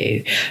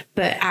menu.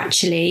 But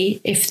actually,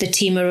 if the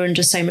team are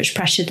under so much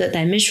pressure that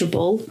they're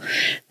miserable,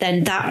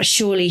 then that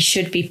surely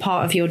should be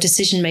part of your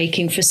decision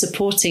making for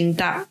supporting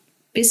that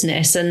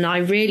business. And I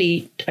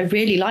really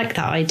like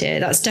that idea.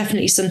 That's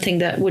definitely something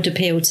that would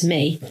appeal to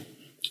me,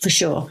 for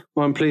sure.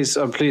 Well, I'm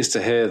pleased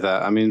to hear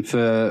that. I mean,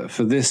 for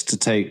this to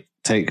take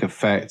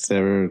effect,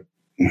 there are,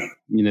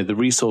 the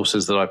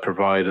resources that I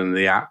provide and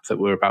the app that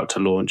we're about to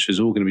launch is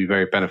all going to be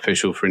very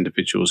beneficial for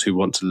individuals who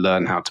want to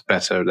learn how to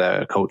better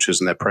their cultures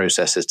and their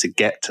processes to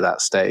get to that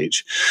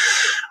stage.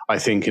 I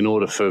think in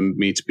order for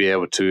me to be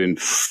able to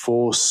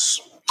enforce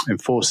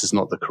is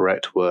not the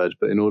correct word,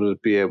 but in order to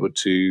be able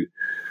to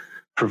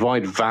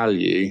provide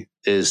value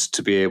is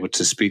to be able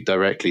to speak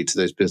directly to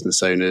those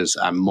business owners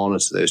and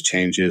monitor those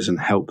changes and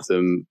help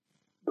them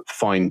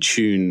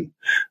fine-tune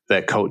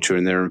their culture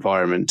and their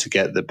environment to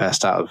get the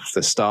best out of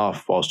the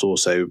staff whilst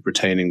also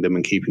retaining them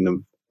and keeping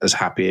them as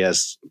happy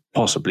as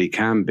possibly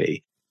can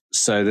be.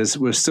 So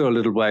we're still a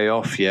little way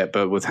off yet,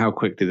 but with how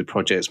quickly the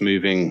project's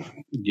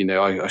moving,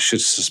 I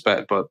should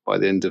suspect by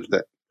the end of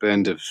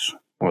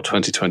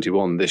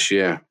 2021 this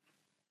year,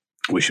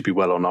 we should be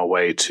well on our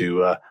way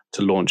to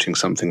launching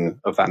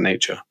something of that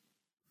nature.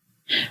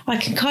 I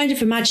can kind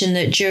of imagine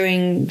that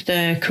during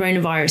the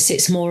coronavirus,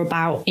 it's more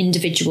about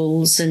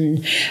individuals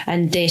and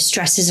their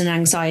stresses and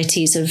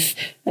anxieties of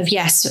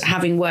yes,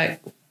 having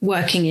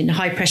working in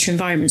high pressure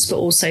environments, but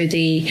also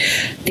the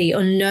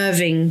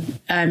unnerving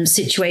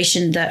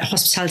situation that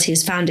hospitality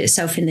has found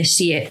itself in this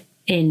year,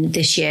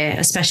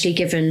 especially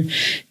given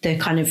the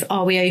kind of,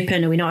 are we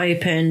open, are we not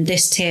open,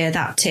 this tier,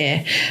 that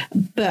tier.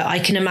 But I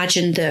can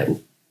imagine that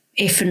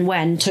if and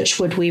when,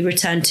 touch wood, we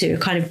return to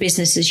kind of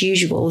business as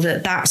usual,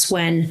 that's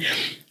when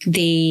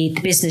the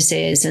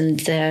businesses and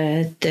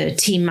the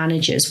team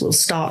managers will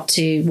start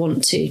to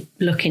want to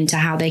look into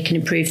how they can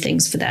improve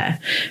things for their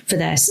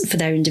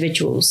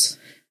individuals.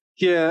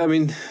 Yeah, I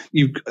mean,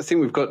 I think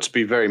we've got to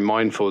be very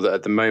mindful that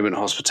at the moment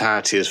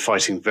hospitality is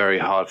fighting very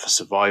hard for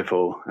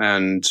survival,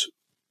 and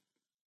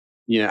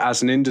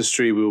as an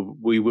industry,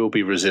 we will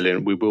be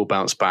resilient, we will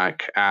bounce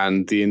back,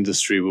 and the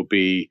industry will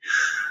be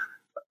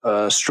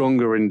a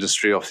stronger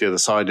industry off the other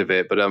side of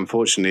it, but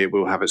unfortunately it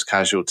will have its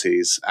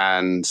casualties,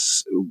 and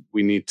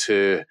we need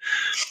to,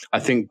 I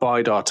think,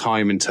 bide our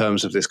time in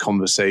terms of this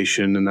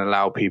conversation and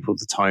allow people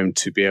the time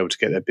to be able to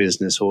get their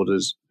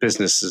businesses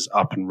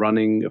up and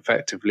running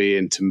effectively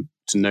and to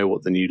know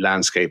what the new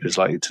landscape is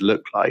likely to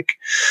look like.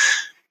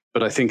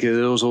 But I think it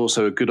is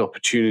also a good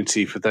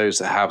opportunity for those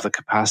that have the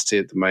capacity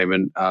at the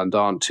moment and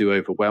aren't too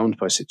overwhelmed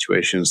by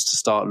situations to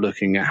start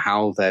looking at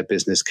how their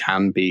business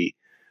can be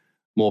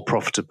more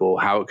profitable,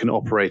 how it can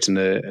operate in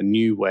a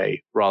new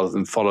way rather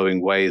than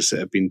following ways that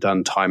have been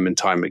done time and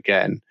time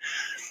again.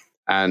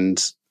 And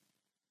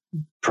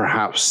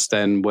perhaps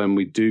then when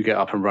we do get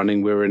up and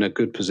running, we're in a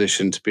good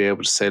position to be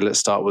able to say, let's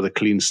start with a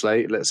clean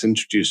slate. Let's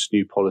introduce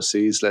new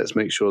policies. Let's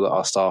make sure that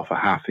our staff are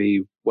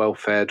happy, well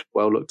fed,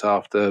 well looked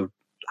after,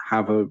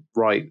 have a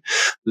right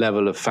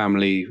level of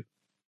family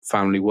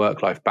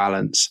work-life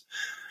balance.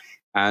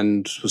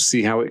 And we'll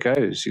see how it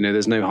goes.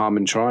 There's no harm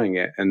in trying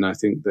it. And I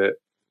think that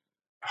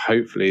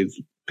hopefully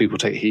people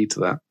take heed to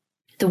that.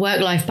 The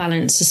work-life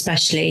balance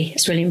especially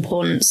is really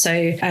important.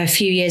 So a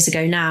few years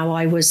ago now,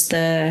 I was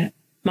the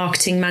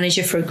marketing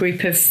manager for a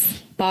group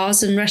of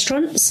bars and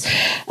restaurants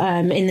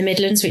in the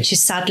Midlands, which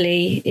is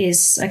sadly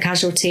is a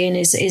casualty and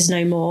is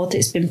no more.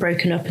 It's been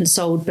broken up and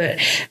sold. But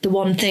the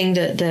one thing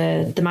that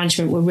the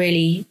management were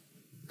really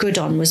good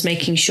on was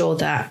making sure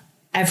that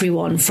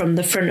everyone from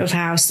the front of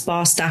house,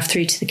 bar staff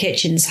through to the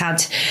kitchens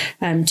had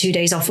 2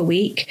 days off a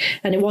week.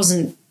 And it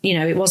wasn't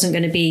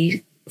going to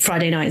be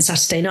Friday night and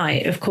Saturday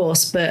night, of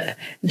course, but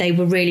they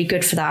were really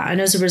good for that. And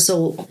as a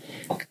result,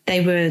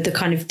 they were the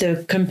kind of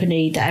the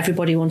company that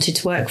everybody wanted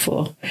to work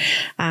for,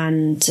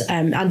 and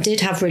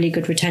did have really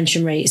good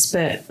retention rates.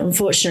 But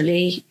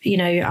unfortunately,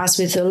 as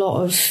with a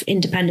lot of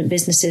independent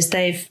businesses,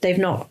 they've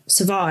not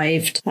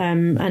survived.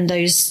 And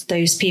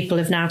those people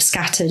have now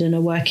scattered and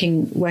are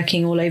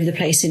working all over the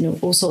place in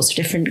all sorts of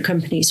different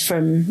companies,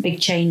 from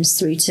big chains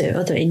through to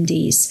other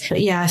indies.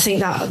 But yeah, I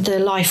think that the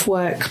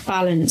life-work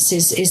balance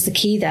is the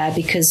key there,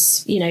 because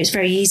it's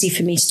very easy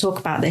for me to talk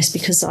about this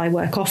because I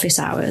work office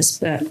hours,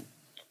 but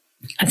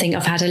I think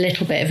I've had a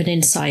little bit of an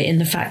insight in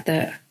the fact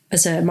that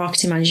as a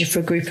marketing manager for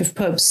a group of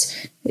pubs,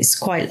 it's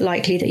quite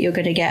likely that you're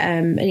going to get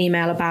an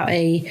email about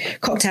a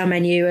cocktail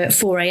menu at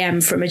 4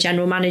 a.m. from a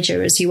general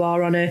manager as you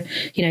are on a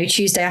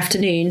Tuesday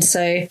afternoon.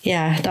 So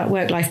yeah, that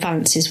work-life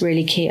balance is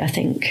really key, I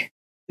think.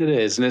 It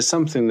is, and it's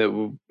something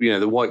that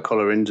the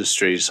white-collar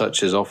industry,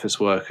 such as office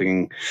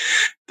working,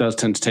 does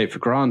tend to take for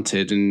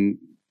granted. And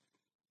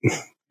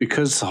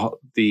because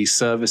the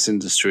service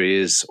industry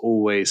is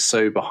always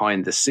so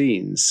behind the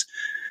scenes,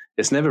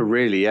 it's never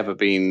really ever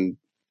been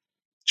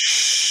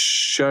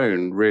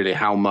shown really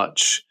how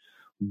much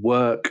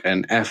work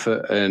and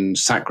effort and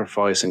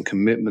sacrifice and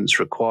commitments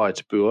required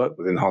to work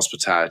within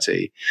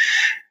hospitality.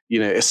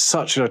 It's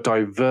such a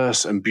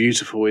diverse and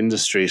beautiful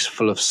industry. It's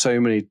full of so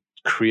many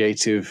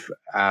creative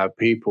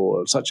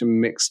people, such a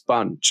mixed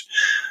bunch.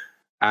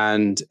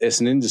 And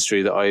it's an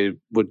industry that I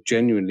would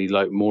genuinely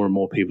like more and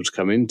more people to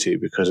come into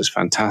because it's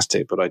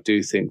fantastic. But I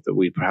do think that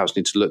we perhaps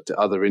need to look to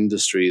other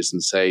industries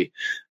and say,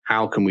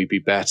 how can we be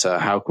better?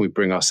 How can we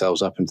bring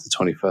ourselves up into the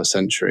 21st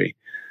century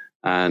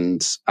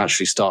and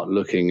actually start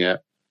looking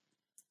at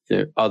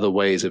other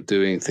ways of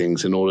doing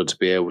things in order to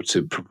be able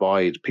to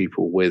provide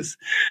people with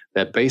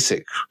their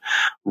basic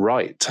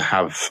right to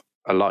have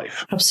a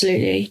life?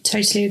 Absolutely.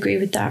 Totally agree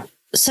with that.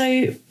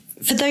 So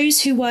for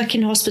those who work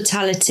in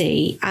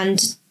hospitality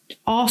and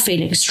are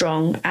feeling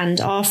strong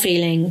and are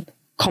feeling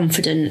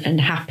confident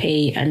and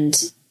happy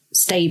and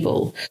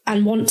stable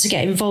and want to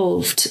get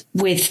involved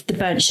with the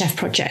Burnt Chef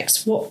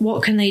projects,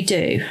 what can they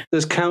do?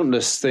 There's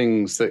countless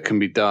things that can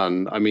be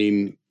done. I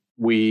mean,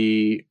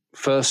 we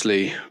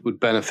firstly would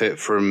benefit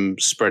from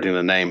spreading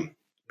the name,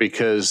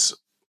 because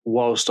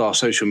whilst our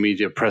social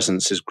media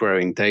presence is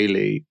growing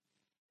daily,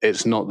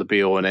 it's not the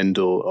be all and end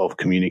all of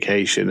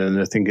communication. And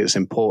I think it's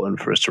important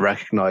for us to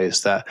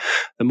recognize that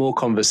the more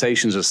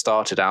conversations are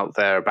started out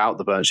there about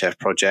the Burnt Chef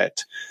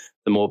project,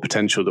 the more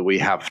potential that we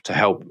have to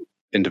help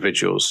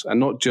individuals, and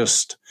not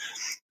just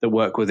that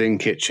work within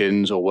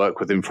kitchens or work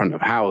within front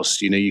of house.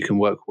 You can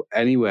work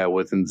anywhere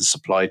within the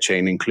supply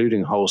chain,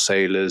 including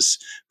wholesalers,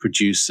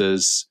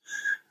 producers.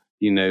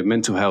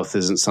 Mental health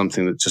isn't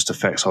something that just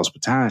affects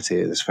hospitality.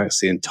 It affects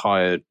the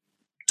entire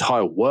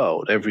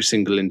world. Every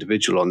single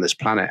individual on this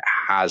planet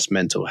has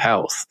mental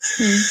health.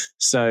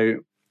 So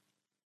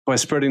by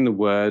spreading the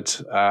word,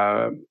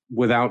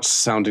 without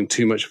sounding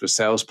too much of a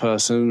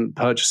salesperson,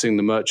 purchasing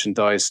the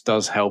merchandise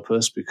does help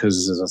us,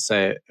 because, as I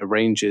say, it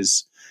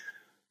arranges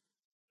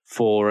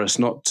for us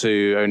not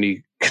to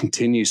only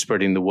continue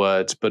spreading the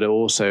word, but it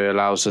also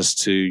allows us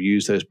to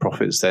use those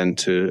profits then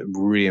to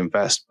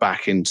reinvest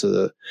back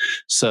into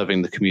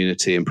serving the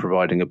community and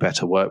providing a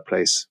better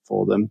workplace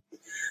for them.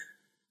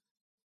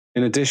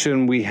 In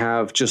addition, we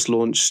have just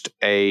launched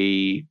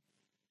a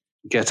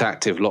Get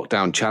Active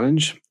Lockdown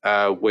Challenge,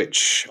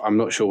 which I'm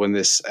not sure when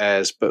this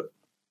airs, but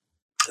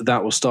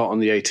that will start on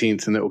the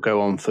 18th and it will go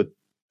on for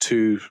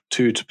two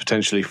to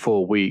potentially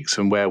 4 weeks,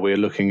 and where we're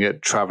looking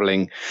at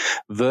traveling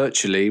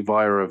virtually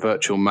via a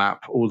virtual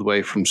map all the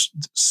way from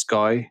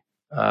Skye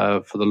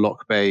for the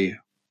Lock Bay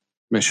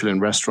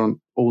Michelin restaurant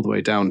all the way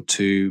down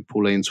to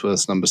Paul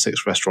Ainsworth's number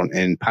 6 restaurant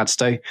in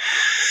Padstay,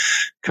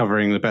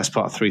 covering the best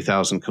part of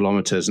 3,000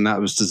 kilometers. And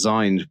that was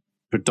designed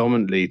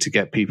predominantly to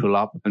get people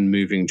up and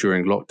moving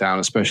during lockdown,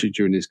 especially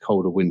during these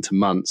colder winter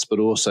months, but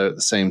also at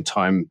the same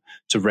time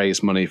to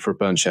raise money for a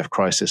Burnt Chef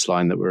crisis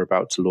line that we're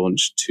about to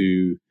launch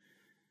to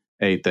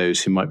aid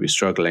those who might be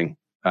struggling.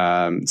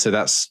 So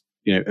that's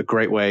a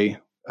great way,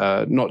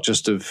 not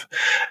just of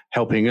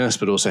helping us,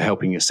 but also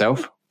helping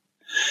yourself.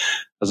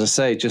 As I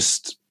say,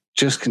 just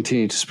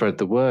continue to spread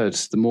the word.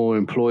 The more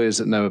employers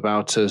that know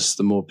about us,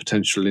 the more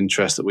potential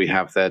interest that we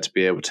have there to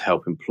be able to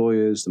help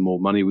employers, the more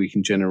money we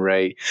can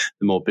generate,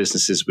 the more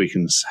businesses we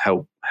can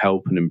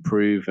help and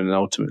improve, and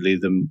ultimately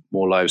the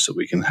more lives that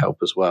we can help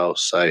as well.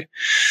 So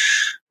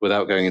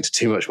without going into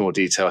too much more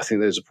detail, I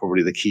think those are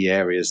probably the key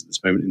areas at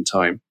this moment in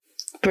time.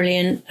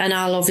 Brilliant. And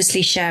I'll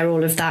obviously share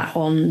all of that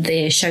on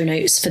the show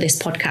notes for this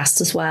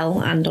podcast as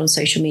well, and on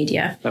social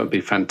media. That would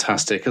be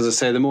fantastic. As I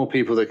say, the more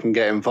people that can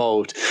get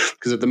involved,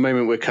 because at the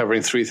moment we're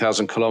covering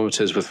 3,000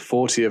 kilometers with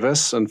 40 of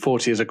us, and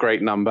 40 is a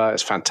great number.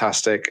 It's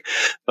fantastic.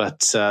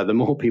 But the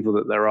more people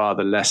that there are,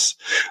 the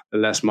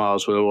less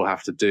miles we'll all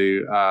have to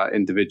do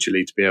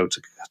individually to be able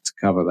to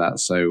cover that.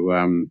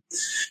 So,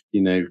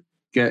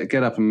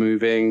 get up and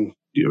moving.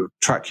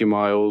 Track your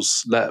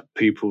miles, let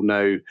people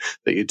know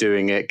that you're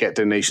doing it, get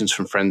donations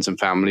from friends and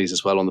families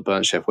as well on the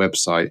Burnt Chef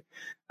website,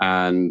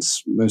 and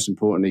most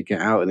importantly, get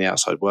out in the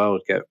outside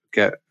world,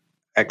 get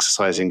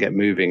exercising, get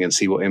moving, and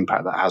see what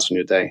impact that has on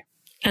your day.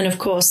 And of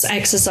course,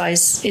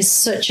 exercise is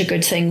such a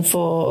good thing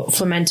for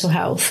mental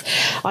health.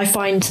 I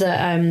find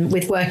that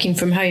with working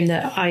from home,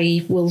 that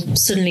I will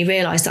suddenly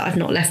realise that I've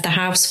not left the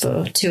house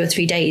for 2 or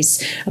 3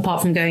 days,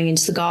 apart from going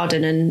into the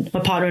garden, and my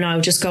partner and I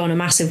will just go on a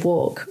massive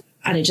walk.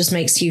 And it just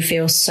makes you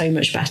feel so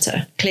much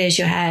better. Clears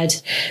your head,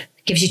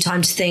 gives you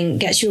time to think,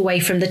 gets you away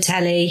from the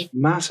telly.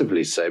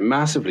 Massively so.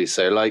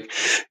 Like,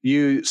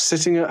 you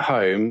sitting at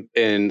home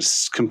in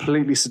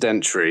completely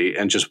sedentary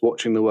and just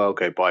watching the world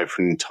go by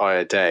for an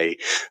entire day.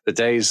 The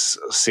days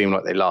seem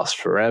like they last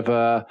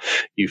forever.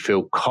 You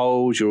feel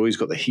cold. You've always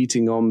got the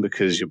heating on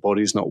because your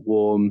body's not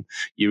warm.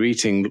 You're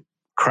eating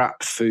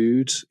crap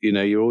food,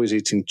 you're always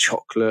eating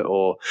chocolate,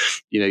 or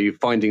you're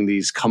finding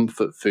these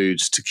comfort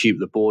foods to keep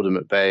the boredom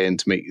at bay and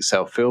to make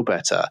yourself feel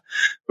better.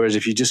 Whereas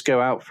if you just go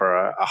out for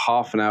a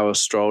half an hour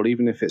stroll,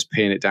 even if it's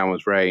peeing it down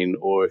with rain,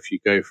 or if you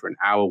go for an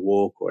hour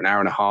walk or an hour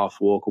and a half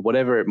walk, or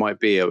whatever it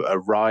might be, a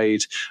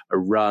ride, a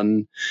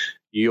run,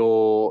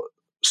 your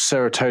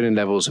serotonin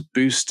levels are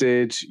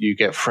boosted, you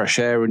get fresh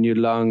air in your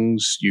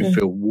lungs, you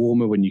feel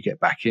warmer when you get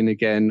back in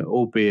again,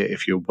 albeit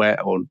if you're wet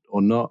or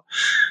not.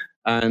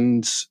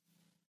 And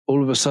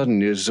all of a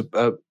sudden,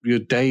 your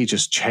day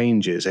just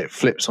changes. It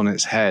flips on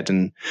its head.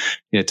 And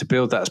to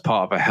build that as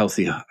part of a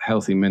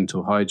healthy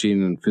mental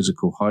hygiene and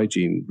physical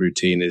hygiene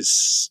routine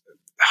is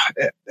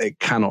it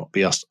cannot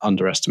be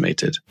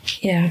underestimated.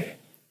 Yeah,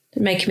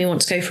 making me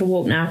want to go for a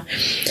walk now.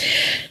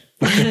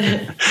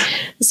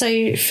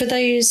 So for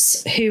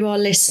those who are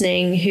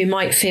listening who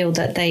might feel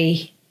that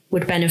they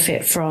would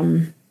benefit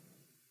from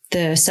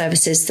the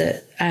services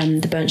that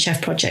the Burnt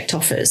Chef Project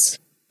offers,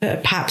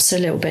 but perhaps a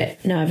little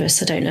bit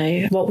nervous, I don't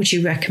know, what would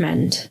you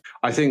recommend?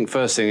 I think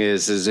first thing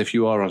is if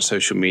you are on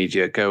social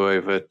media, go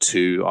over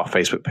to our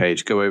Facebook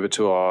page, go over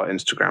to our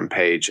Instagram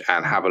page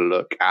and have a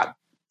look at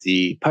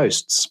the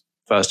posts.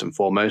 First and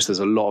foremost, there's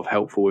a lot of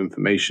helpful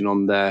information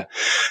on there.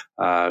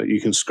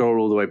 You can scroll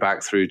all the way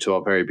back through to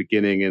our very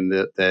beginning, and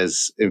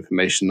there's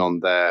information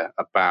on there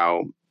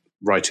about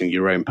writing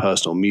your own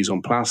personal mise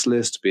en place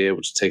list to be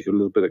able to take a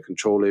little bit of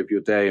control over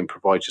your day and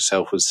provide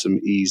yourself with some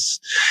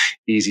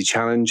easy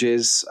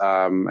challenges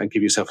and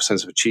give yourself a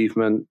sense of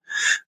achievement.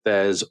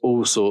 There's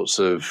all sorts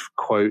of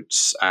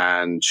quotes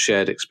and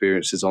shared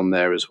experiences on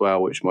there as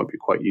well, which might be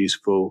quite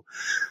useful.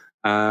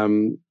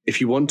 If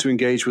you want to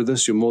engage with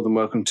us, you're more than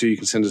welcome to. You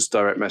can send us a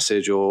direct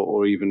message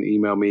or even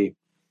email me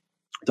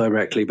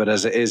directly. But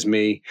as it is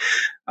me,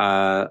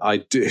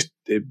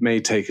 it may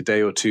take a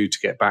day or two to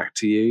get back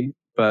to you.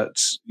 But,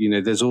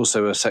 there's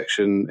also a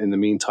section in the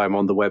meantime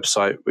on the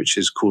website, which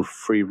is called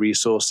free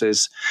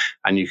resources,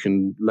 and you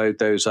can load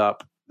those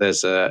up.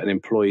 There's an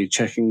employee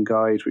check-in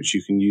guide, which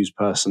you can use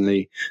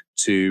personally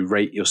to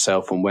rate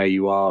yourself on where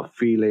you are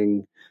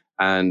feeling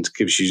and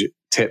gives you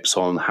tips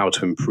on how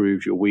to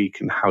improve your week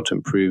and how to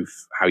improve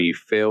how you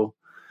feel.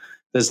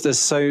 There's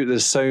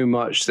so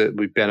much that would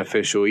be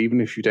beneficial, even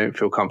if you don't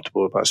feel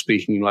comfortable about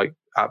speaking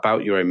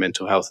about your own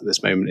mental health at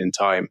this moment in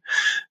time.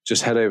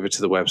 Just head over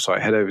to the website,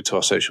 head over to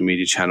our social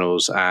media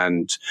channels,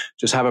 and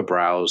just have a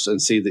browse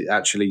and see that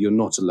actually you're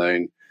not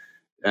alone.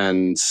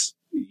 And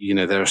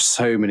there are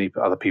so many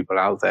other people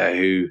out there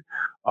who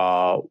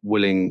are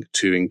willing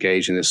to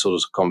engage in this sort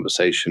of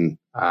conversation.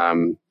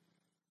 I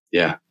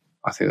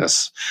think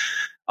that's.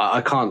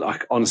 I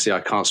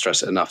can't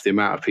stress it enough. The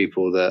amount of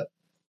people that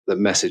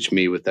message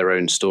me with their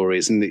own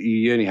stories, and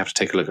you only have to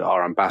take a look at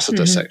our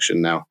ambassador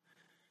section now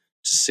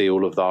to see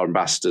all of our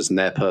ambassadors and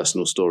their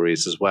personal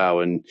stories as well.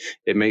 And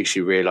it makes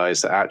you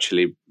realize that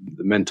actually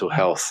the mental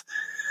health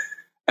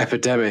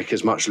epidemic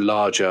is much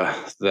larger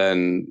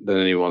than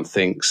anyone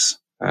thinks.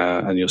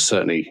 And you're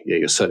certainly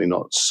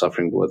not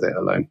suffering with it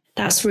alone.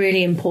 That's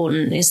really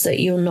important, is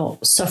that you're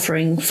not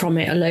suffering from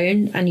it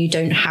alone, and you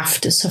don't have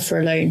to suffer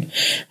alone.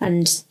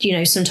 And,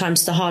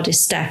 sometimes the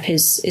hardest step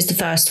is the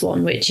first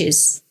one, which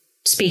is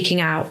speaking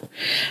out.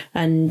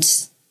 And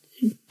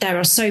there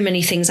are so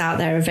many things out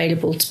there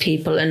available to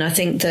people. And I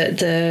think that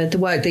the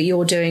work that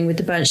you're doing with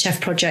the Burnt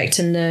Chef Project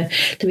and the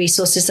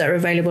resources that are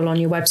available on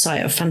your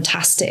website are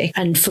fantastic.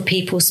 And for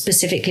people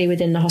specifically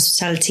within the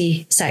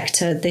hospitality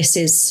sector,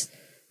 this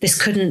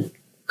couldn't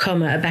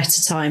come at a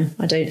better time,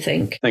 I don't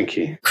think. Thank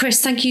you.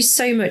 Kris, thank you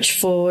so much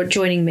for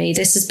joining me.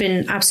 This has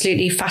been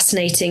absolutely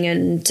fascinating.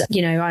 And,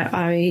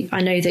 I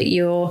know that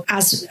you're,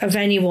 as of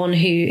anyone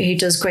who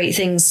does great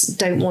things,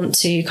 don't want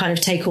to kind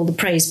of take all the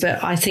praise,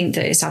 but I think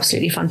that it's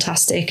absolutely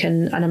fantastic.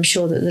 And I'm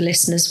sure that the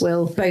listeners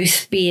will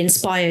both be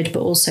inspired,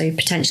 but also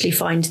potentially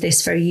find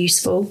this very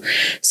useful.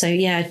 So,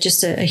 yeah,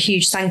 just a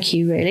huge thank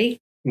you, really.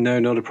 No,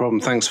 not a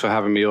problem. Thanks for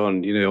having me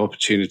on.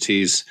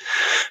 Opportunities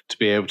to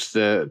be able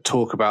to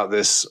talk about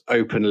this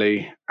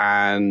openly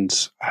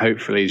and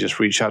hopefully just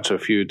reach out to a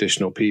few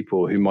additional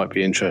people who might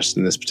be interested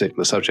in this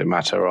particular subject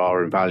matter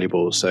are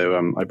invaluable.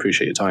 So I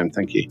appreciate your time.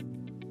 Thank you.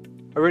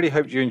 I really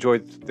hope you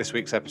enjoyed this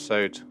week's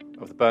episode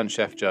of the Burnt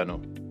Chef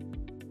Journal.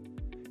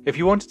 If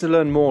you wanted to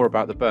learn more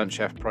about the Burnt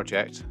Chef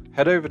Project,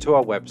 head over to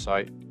our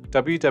website,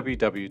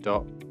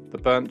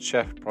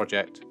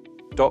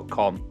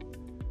 www.theburnchefproject.com,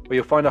 where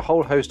you'll find a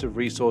whole host of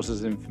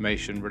resources and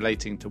information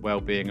relating to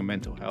well-being and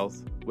mental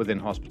health within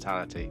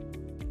hospitality.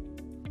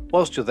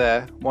 Whilst you're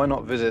there, why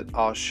not visit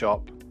our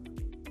shop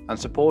and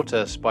support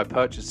us by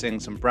purchasing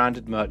some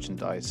branded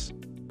merchandise,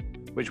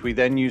 which we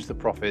then use the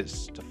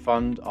profits to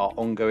fund our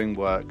ongoing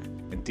work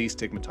in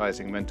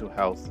destigmatizing mental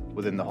health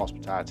within the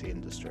hospitality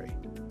industry.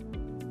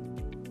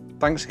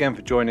 Thanks again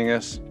for joining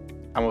us,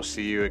 and we'll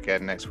see you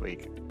again next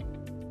week.